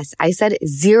 Yes, I said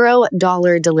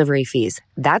 $0 delivery fees.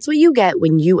 That's what you get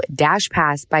when you Dash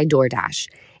Pass by DoorDash.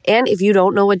 And if you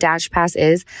don't know what Dash Pass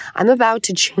is, I'm about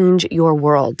to change your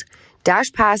world.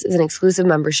 Dash Pass is an exclusive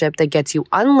membership that gets you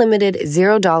unlimited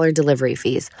 $0 delivery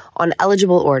fees on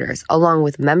eligible orders, along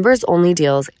with members-only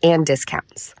deals and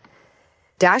discounts.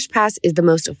 Dash Pass is the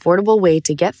most affordable way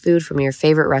to get food from your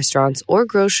favorite restaurants or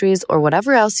groceries or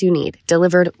whatever else you need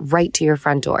delivered right to your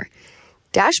front door.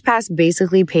 Dash Pass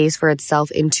basically pays for itself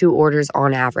in 2 orders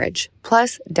on average.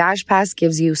 Plus, Dash Pass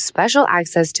gives you special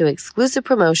access to exclusive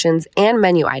promotions and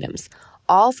menu items,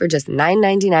 all for just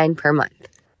 $9.99 per month.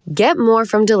 Get more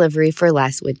from delivery for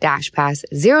less with Dash Pass,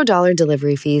 $0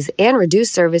 delivery fees, and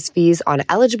reduced service fees on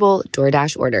eligible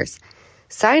DoorDash orders.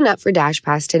 Sign up for Dash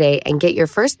Pass today and get your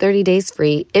first 30 days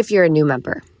free if you're a new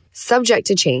member. Subject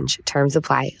to change. Terms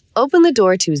apply. Open the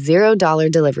door to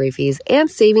 $0 delivery fees and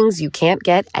savings you can't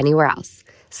get anywhere else.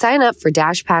 Sign up for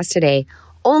Dash Pass today,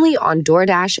 only on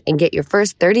DoorDash, and get your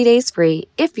first 30 days free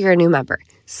if you're a new member.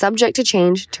 Subject to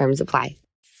change. Terms apply.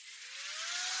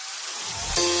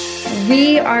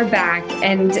 We are back,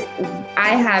 and I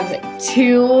have I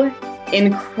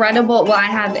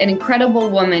have an incredible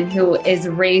woman who is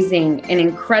raising an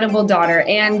incredible daughter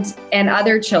and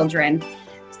other children.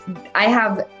 I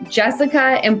have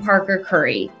Jessica and Parker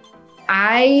Curry.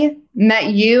 I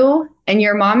met you and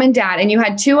your mom and dad, and you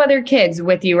had 2 other kids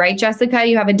with you, right, Jessica?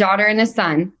 You have a daughter and a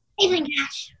son. Ava and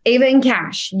Cash. Ava and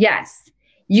Cash, yes.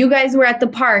 You guys were at the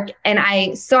park, and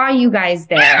I saw you guys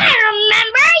there. I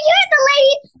remember. You're the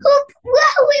lady who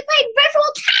we played virtual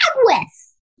tag with.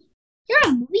 You're a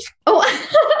movie star. Oh,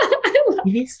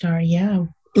 movie star, yeah.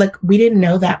 Like, we didn't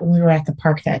know that when we were at the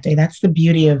park that day. That's the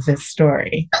beauty of this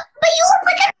story. But you look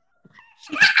like a...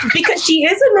 Because she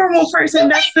is a normal person.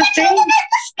 That's the thing.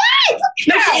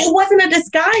 No, it wasn't a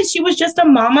disguise. She was just a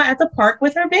mama at the park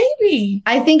with her baby.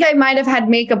 I think I might have had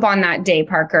makeup on that day,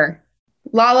 Parker.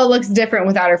 Lala looks different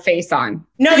without her face on.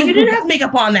 No, you didn't have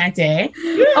makeup on that day.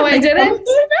 Oh, I didn't?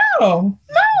 No.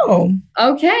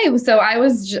 Okay, so I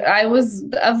was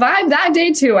a vibe that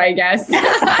day too, I guess.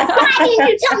 Why didn't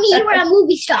you tell me you were a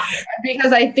movie star?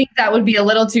 Because I think that would be a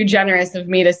little too generous of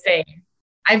me to say.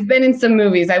 I've been in some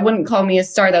movies. I wouldn't call me a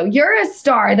star, though. You're a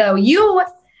star, though. You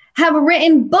have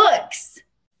written books.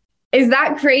 Is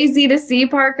that crazy to see,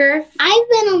 Parker? I've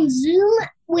been on Zoom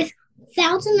with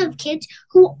thousands of kids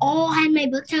who all had my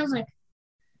books. I was like,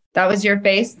 that was your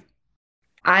face?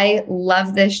 I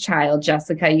love this child,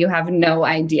 Jessica. You have no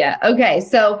idea. Okay,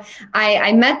 so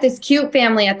I met this cute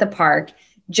family at the park.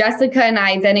 Jessica and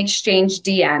I then exchanged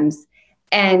DMs,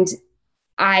 and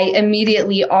I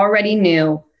immediately already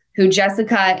knew who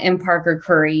Jessica and Parker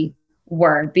Curry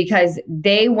were because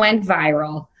they went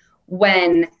viral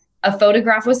when a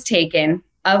photograph was taken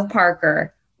of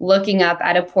Parker looking up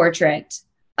at a portrait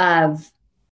of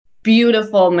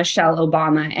beautiful Michelle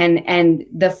Obama, and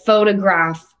the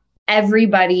photograph,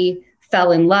 everybody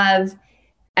fell in love.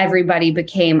 Everybody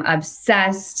became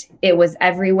obsessed. It was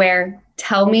everywhere.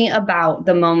 Tell me about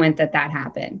the moment that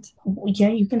happened. Yeah,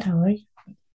 you can tell her.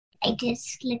 I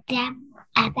just looked at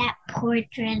that portrait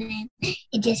and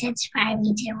it just inspired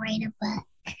me to write a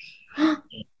book.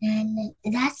 And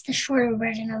that's the shorter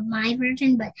version of my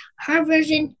version, but her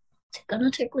version is going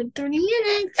to take like 30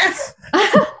 minutes.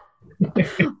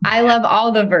 I love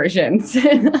all the versions.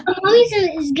 Mommy's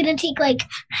is going to take like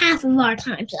half of our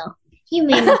time, so you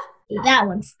may not do that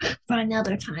one for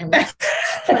another time.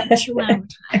 For like 2 hour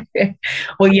time.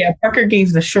 Well, yeah, Parker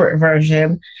gave the short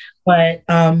version, but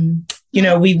I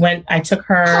took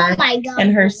her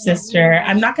and her sister.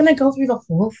 I'm not gonna go through the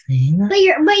whole thing. But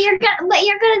you're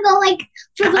gonna go like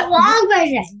through the long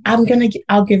version. I'll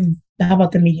give. How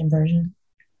about the medium version?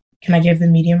 Can I give the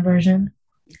medium version?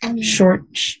 Short,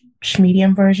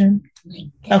 medium version.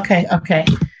 Okay.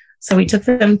 So we took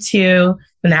them to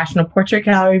the National Portrait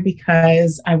Gallery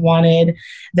because I wanted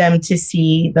them to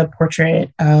see the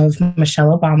portrait of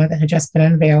Michelle Obama that had just been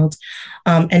unveiled.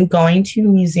 And going to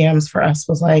museums for us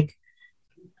was like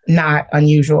not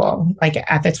unusual. Like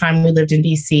at the time we lived in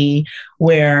DC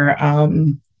where,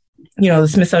 the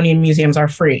Smithsonian museums are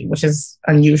free, which is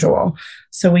unusual.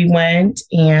 So we went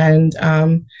and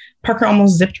Parker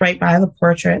almost zipped right by the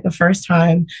portrait the first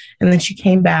time. And then she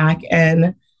came back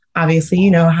and obviously,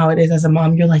 you know how it is as a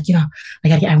mom. You're like, I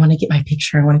want to get my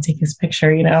picture. I want to take this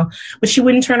picture, But she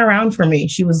wouldn't turn around for me.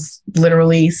 She was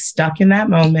literally stuck in that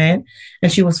moment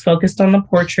and she was focused on the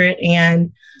portrait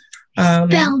and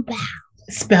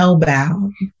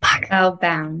Spellbound.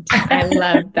 Spellbound. I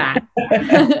love that.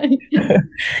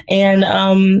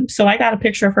 And so I got a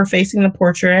picture of her facing the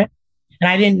portrait. And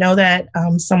I didn't know that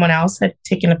someone else had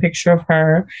taken a picture of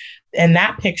her. And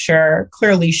that picture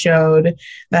clearly showed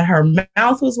that her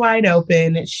mouth was wide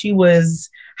open. She was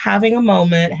having a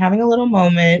little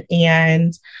moment.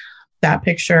 And that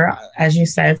picture, as you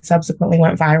said, subsequently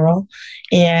went viral.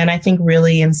 And I think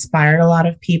really inspired a lot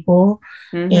of people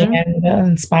and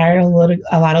inspired a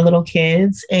lot of little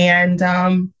kids.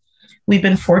 And we've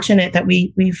been fortunate that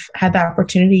we've had the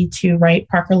opportunity to write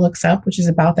Parker Looks Up, which is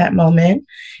about that moment.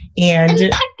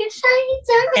 And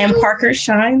Parker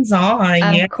Shines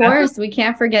On. Of course, we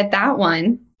can't forget that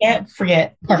one. Can't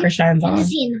forget Parker Shines On. Is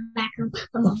he in the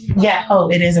background? Yeah. Oh,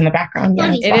 it is in the background.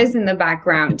 Yeah. It is in the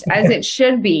background, as it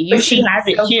should be. You she has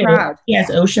it so too. Proud. She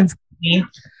has Ocean's.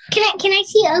 Can I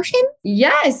see Ocean?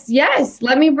 Yes.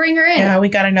 Let me bring her in. Yeah, we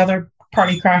got another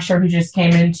party crasher who just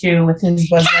came in too with his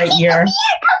Buzz Lightyear.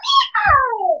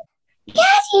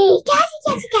 Cassie.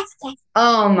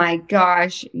 Oh my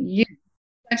gosh. You're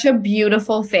such a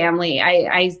beautiful family.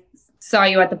 I saw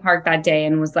you at the park that day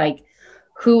and was like,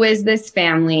 who is this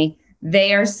family?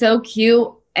 They are so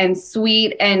cute and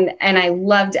sweet, and I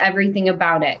loved everything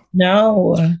about it.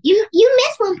 No. You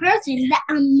missed one person, that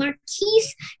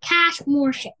Marquise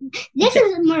Cashmore. This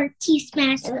is Marquise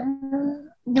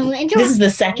Cashmore. Don't interrupt. This is the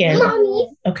second.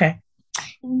 Mommy. Okay.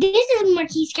 This is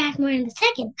Marquise Cashmore in the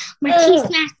second. Marquise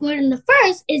Cashmore in the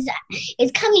first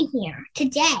is coming here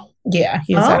today. Yeah,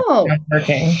 he's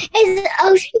working. Is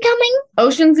Ocean coming?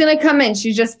 Ocean's gonna come in.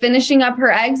 She's just finishing up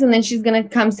her eggs, and then she's gonna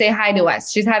come say hi to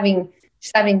us. She's having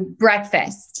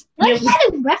breakfast. What is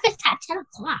having breakfast at 10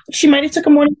 o'clock? She might have took a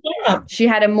morning nap. She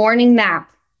had a morning nap.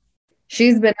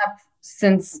 She's been up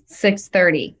since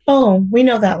 6:30. Oh, we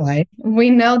know that life.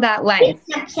 We know that life.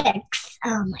 It's at 6,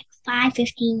 like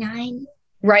 5:59.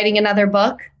 Writing another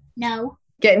book? No.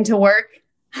 Getting to work?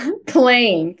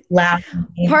 Playing. Laughing.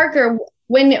 Parker,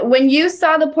 when you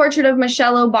saw the portrait of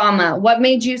Michelle Obama, what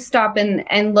made you stop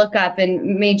and look up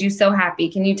and made you so happy?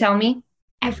 Can you tell me?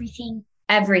 Everything.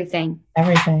 Everything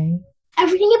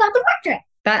about the portrait.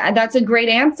 That's a great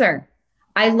answer.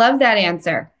 I love that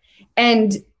answer.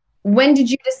 And when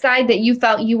did you decide that you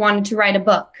felt you wanted to write a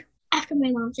book? After my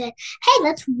mom said, hey,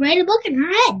 let's write a book in her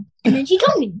head. And then she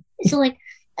told me. So and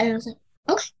I was like,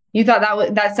 okay. You thought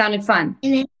that sounded fun.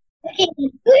 And then, okay,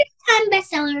 New York Times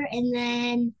bestseller. And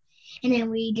then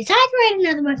we decided to write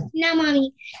another book. Now,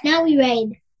 Mommy, now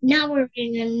we're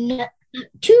reading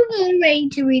two more ready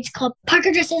to read. It's called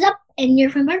Parker Dresses Up, and you're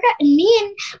from Parker. And me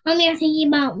and Mommy are thinking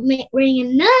about reading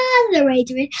another ready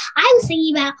to read. I was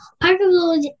thinking about Parker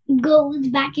goes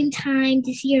back in time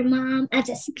to see her mom as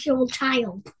a 6-year-old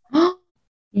child.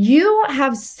 You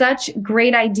have such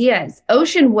great ideas.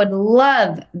 Ocean would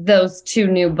love those 2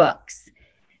 new books.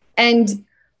 And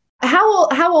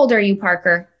how old are you,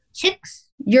 Parker? 6.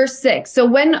 You're 6. So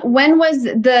when was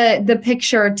the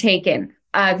picture taken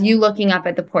of you looking up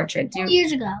at the portrait? 2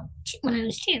 years ago, when I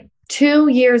was 2. 2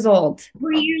 years old.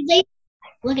 4 years later.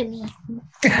 Look at me.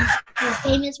 A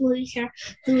famous movie star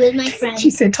who is my friend.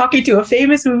 She said, talking to a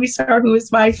famous movie star who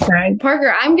is my friend.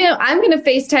 Parker, I'm gonna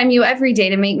FaceTime you every day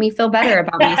to make me feel better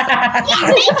about myself.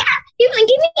 You can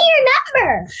give me your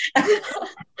number.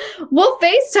 We'll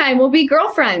FaceTime. We'll be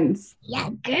girlfriends. Yeah,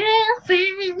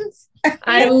 girlfriends.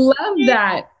 I love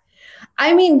that.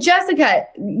 I mean, Jessica,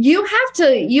 you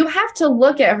have to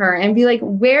look at her and be like,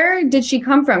 where did she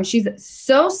come from? She's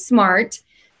so smart.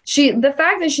 The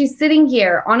fact that she's sitting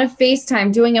here on a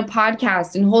FaceTime doing a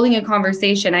podcast and holding a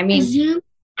conversation. I mean, Zoom,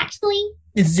 actually.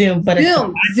 It's Zoom, but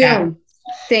Zoom.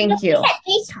 Thank you.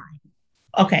 FaceTime.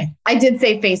 Okay. I did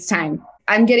say FaceTime.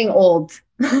 I'm getting old.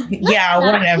 Yeah,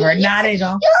 whatever. Not at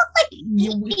all. She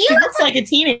looks like a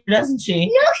teenager, doesn't she? No,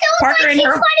 she looks Parker like she's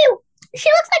 20. She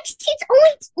looks like she's only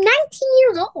 19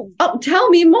 years old. Oh, tell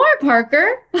me more,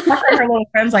 Parker. Parker and her little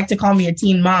friends like to call me a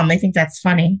teen mom. They think that's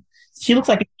funny. She looks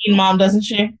like a teen mom, doesn't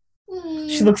she?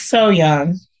 She looks so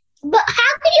young. But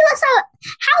how can you look so...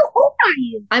 How old are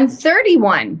you? I'm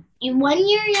 31. You're 1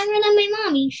 year younger than my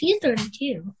mommy. She's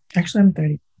 32. Actually, I'm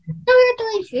 30. No, you're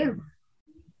 32.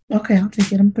 Okay, I'll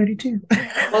take it. I'm 32.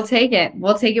 We'll take it.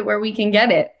 We'll take it where we can get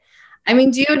it. I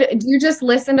mean, do you just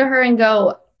listen to her and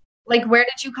go, like, where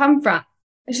did you come from?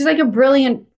 She's like a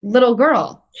brilliant little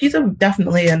girl. She's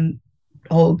definitely an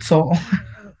old soul,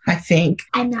 I think.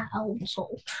 I'm not an old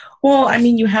soul. Well, I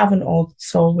mean, you have an old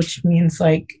soul, which means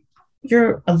like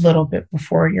you're a little bit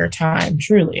before your time.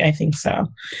 Truly, I think so.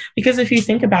 Because if you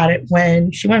think about it,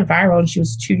 when she went viral and she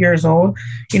was 2 years old,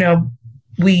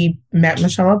 we met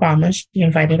Michelle Obama. She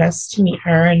invited us to meet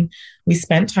her and we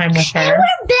spent time with her. And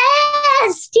we're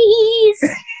best.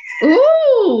 besties.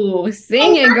 Ooh,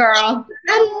 sing it, girl.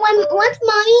 Once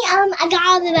mommy I got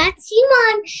out of the bed, she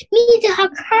wanted me to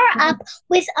hook her up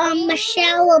with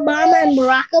Michelle Obama and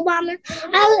Barack Obama.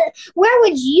 Where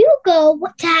would you go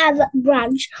to have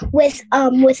brunch with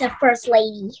a first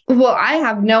lady? Well, I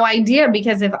have no idea,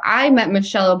 because if I met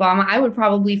Michelle Obama, I would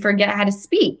probably forget how to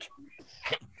speak.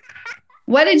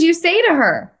 What did you say to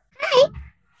her? Hi.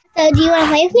 So do you want to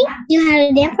play with me? Do you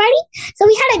have a dance party? So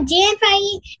we had a dance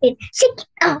party. And shake it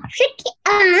off, shake it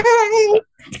on,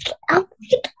 shake it off,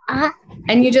 shake it off.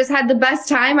 And you just had the best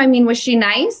time? I mean, was she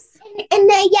nice?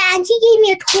 And she gave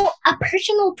me a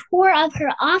personal tour of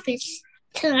her office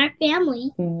to our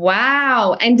family.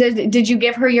 Wow. And did you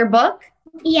give her your book?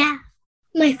 Yeah,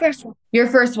 my first one. Your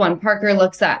first one, Parker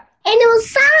Looks Up. And it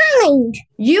was signed.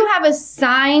 You have a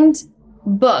signed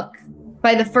book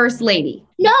by the First Lady.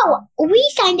 No,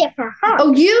 we signed it for her.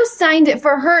 Oh, you signed it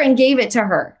for her and gave it to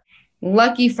her.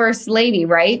 Lucky First Lady,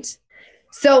 right?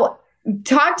 So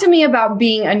talk to me about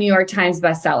being a New York Times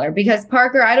bestseller, because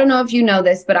Parker, I don't know if you know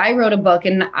this, but I wrote a book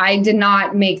and I did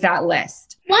not make that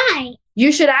list. Why?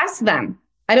 You should ask them.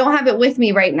 I don't have it with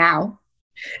me right now.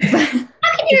 How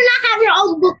can you not have your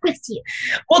own book with you?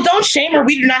 Well, don't shame her.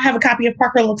 We do not have a copy of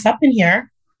Parker Looks Up in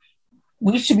here.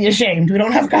 We should be ashamed. We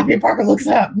don't have a copy of Parker Looks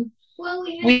Up. Well,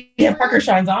 we have Parker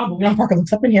Shines On, but we don't have Parker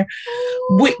Looks Up in here.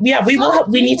 We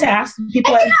need to ask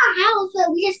people. It's in our house,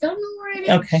 but we just don't know where it is.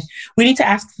 Okay. We need to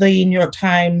ask the New York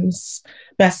Times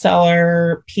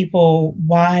bestseller people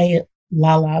why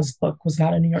Lala's book was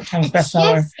not a New York Times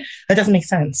bestseller. Yes. That doesn't make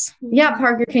sense. Yeah,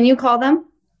 Parker, can you call them?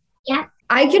 Yeah.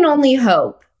 I can only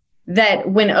hope that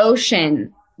when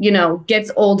Ocean, gets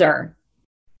older,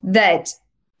 that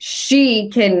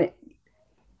she can...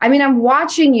 I mean, I'm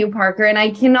watching you, Parker, and I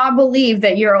cannot believe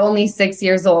that you're only 6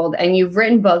 years old and you've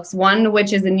written books, one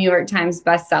which is a New York Times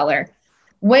bestseller.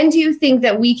 When do you think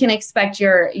that we can expect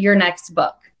your next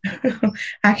book?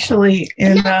 Actually,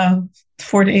 in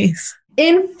 4 days.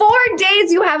 In 4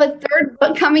 days, you have a third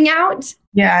book coming out?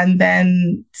 Yeah, and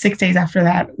then 6 days after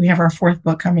that, we have our fourth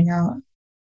book coming out.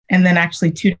 And then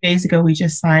actually 2 days ago, we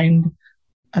just signed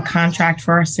a contract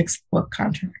for our sixth book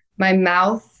contract. My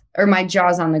mouth or my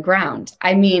jaw's on the ground.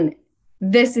 I mean,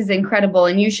 this is incredible.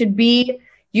 And you should be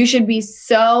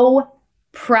so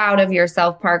proud of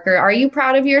yourself, Parker. Are you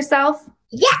proud of yourself?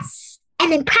 Yes.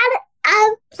 And I'm proud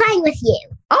of playing with you.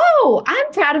 Oh,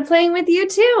 I'm proud of playing with you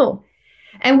too.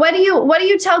 And what do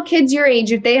you tell kids your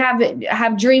age if they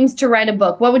have dreams to write a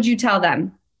book? What would you tell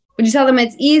them? Would you tell them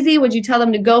it's easy? Would you tell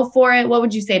them to go for it? What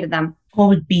would you say to them? What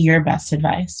would be your best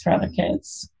advice for other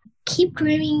kids? Keep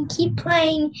dreaming, keep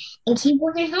playing, and keep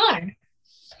working hard.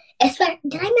 Did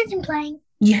I mention playing?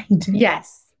 Yeah, you did.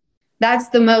 Yes. That's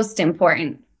the most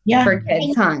important for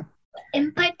kids, huh?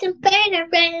 Important to write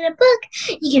a book.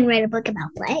 You can write a book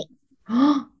about playing.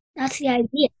 That's the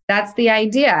idea. That's the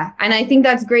idea. And I think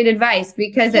that's great advice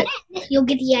because you'll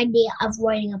get the idea of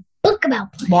writing a book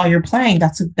about playing. While you're playing,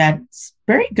 that's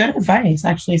very good advice,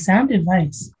 actually, sound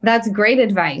advice. That's great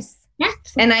advice.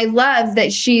 And I love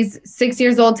that she's 6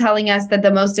 years old telling us that the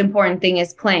most important thing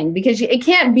is playing, because it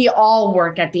can't be all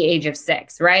work at the age of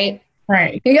 6, right?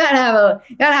 Right. You gotta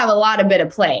have a lot of bit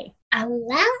of play.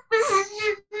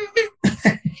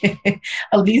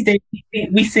 These days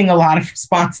we sing a lot of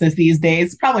responses these days.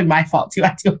 It's probably my fault too.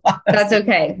 I do a lot. That's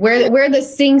okay. We're the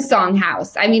sing-song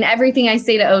house. I mean, everything I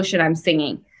say to Ocean, I'm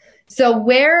singing. So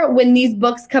when these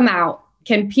books come out,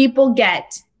 can people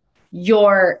get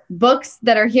your books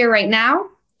that are here right now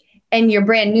and your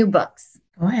brand new books?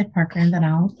 Go ahead, Parker, and then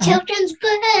I'll... Children's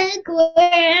Book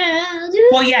World.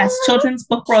 Well, yes, Children's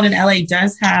Book World in LA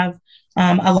does have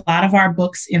a lot of our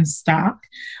books in stock,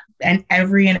 and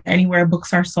every and anywhere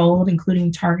books are sold,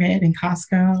 including Target and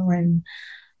Costco. And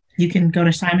you can go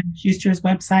to Simon & Schuster's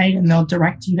website and they'll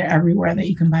direct you to everywhere that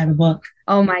you can buy the book.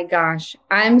 Oh my gosh.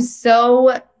 I'm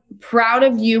so proud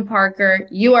of you, Parker.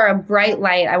 You are a bright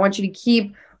light. I want you to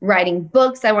keep writing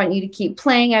books. I want you to keep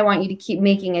playing. I want you to keep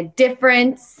making a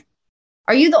difference.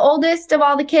 Are you the oldest of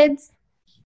all the kids?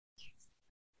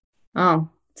 Oh,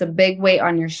 it's a big weight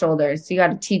on your shoulders. So you got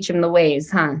to teach them the ways,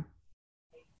 huh?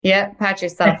 Yep. Pat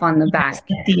yourself on the back.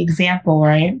 The example,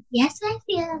 right? Yes, I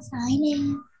feel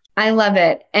signing. I love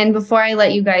it. And before I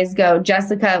let you guys go,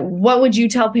 Jessica, what would you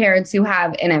tell parents who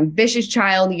have an ambitious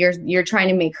child? You're trying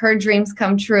to make her dreams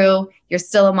come true. You're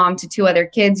still a mom to 2 other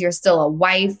kids. You're still a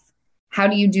wife. How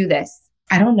do you do this?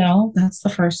 I don't know. That's the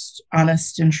first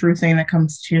honest and true thing that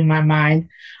comes to my mind,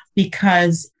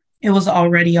 because it was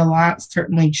already a lot,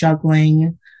 certainly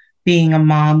juggling being a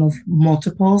mom of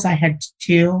multiples. I had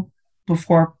 2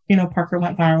 before, Parker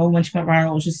went viral. When she went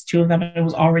viral, it was just 2 of them. It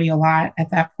was already a lot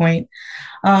at that point.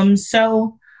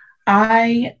 So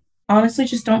I honestly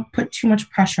just don't put too much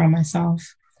pressure on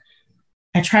myself.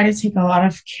 I try to take a lot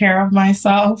of care of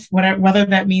myself, whether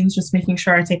that means just making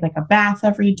sure I take like a bath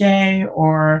every day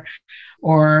or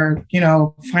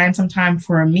find some time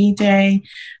for a me day.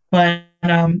 But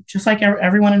just like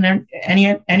everyone and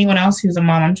anyone else who's a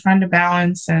mom, I'm trying to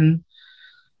balance. And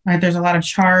right, there's a lot of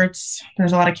charts,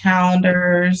 there's a lot of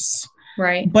calendars,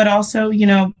 right? But also,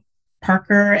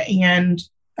 Parker and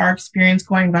our experience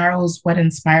going viral is what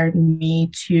inspired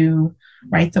me to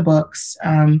write the books.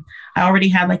 I already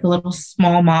had like a little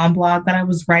small mom blog that I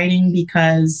was writing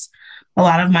because a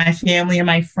lot of my family and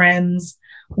my friends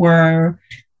were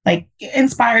like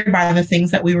inspired by the things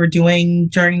that we were doing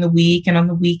during the week and on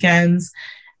the weekends.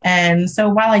 And so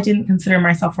while I didn't consider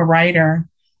myself a writer,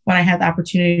 when I had the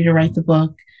opportunity to write the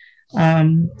book,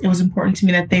 it was important to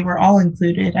me that they were all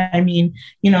included. I mean,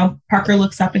 Parker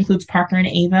Looks Up includes Parker and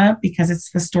Ava because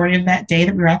it's the story of that day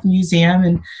that we were at the museum,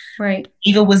 and right.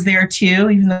 Ava was there too,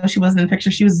 even though she wasn't in the picture.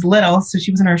 She was little, so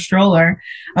she was in her stroller,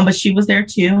 but she was there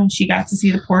too, and she got to see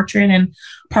the portrait. And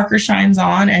Parker shines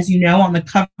on, as you know, on the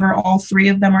cover. All 3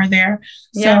 of them are there.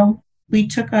 Yeah. So we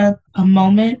took a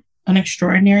moment, an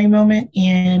extraordinary moment,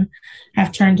 and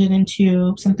have turned it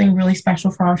into something really special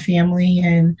for our family.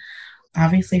 And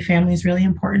obviously family is really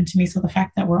important to me. So the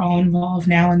fact that we're all involved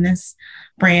now in this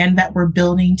brand that we're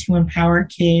building to empower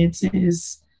kids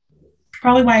is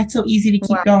probably why it's so easy to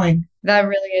keep going. That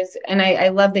really is. And I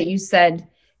love that you said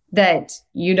that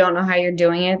you don't know how you're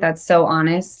doing it. That's so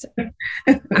honest.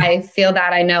 I feel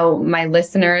that. I know my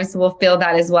listeners will feel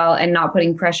that as well, and not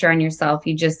putting pressure on yourself.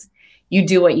 You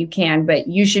do what you can, but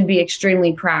you should be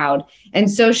extremely proud.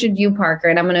 And so should you, Parker.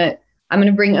 And I'm going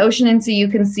to bring Ocean in so you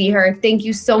can see her. Thank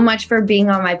you so much for being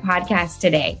on my podcast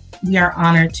today. We are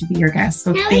honored to be your guest.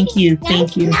 So thank you.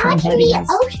 Thank you for inviting us.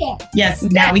 Yes,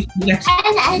 now we can.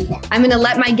 I'm going to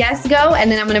let my guests go,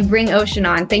 and then I'm going to bring Ocean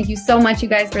on. Thank you so much, you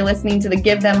guys, for listening to the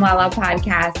Give Them Lala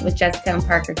podcast with Jessica and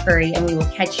Parker Curry, and we will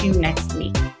catch you next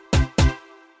week.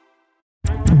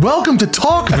 Welcome to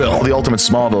Talkville, the ultimate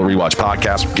Smallville rewatch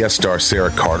podcast. Guest star Sarah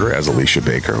Carter as Alicia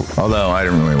Baker, although I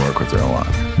didn't really work with her a lot.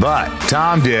 But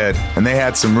Tom did, and they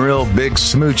had some real big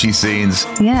smoochy scenes.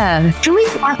 Yeah. Can we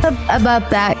talk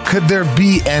about that? Could there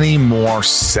be any more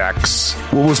sex?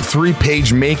 What was a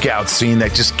 3-page makeout scene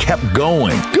that just kept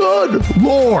going? Good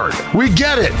Lord, we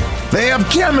get it. They have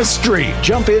chemistry.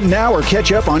 Jump in now or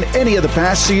catch up on any of the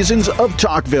past seasons of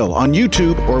Talkville on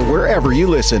YouTube or wherever you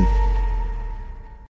listen.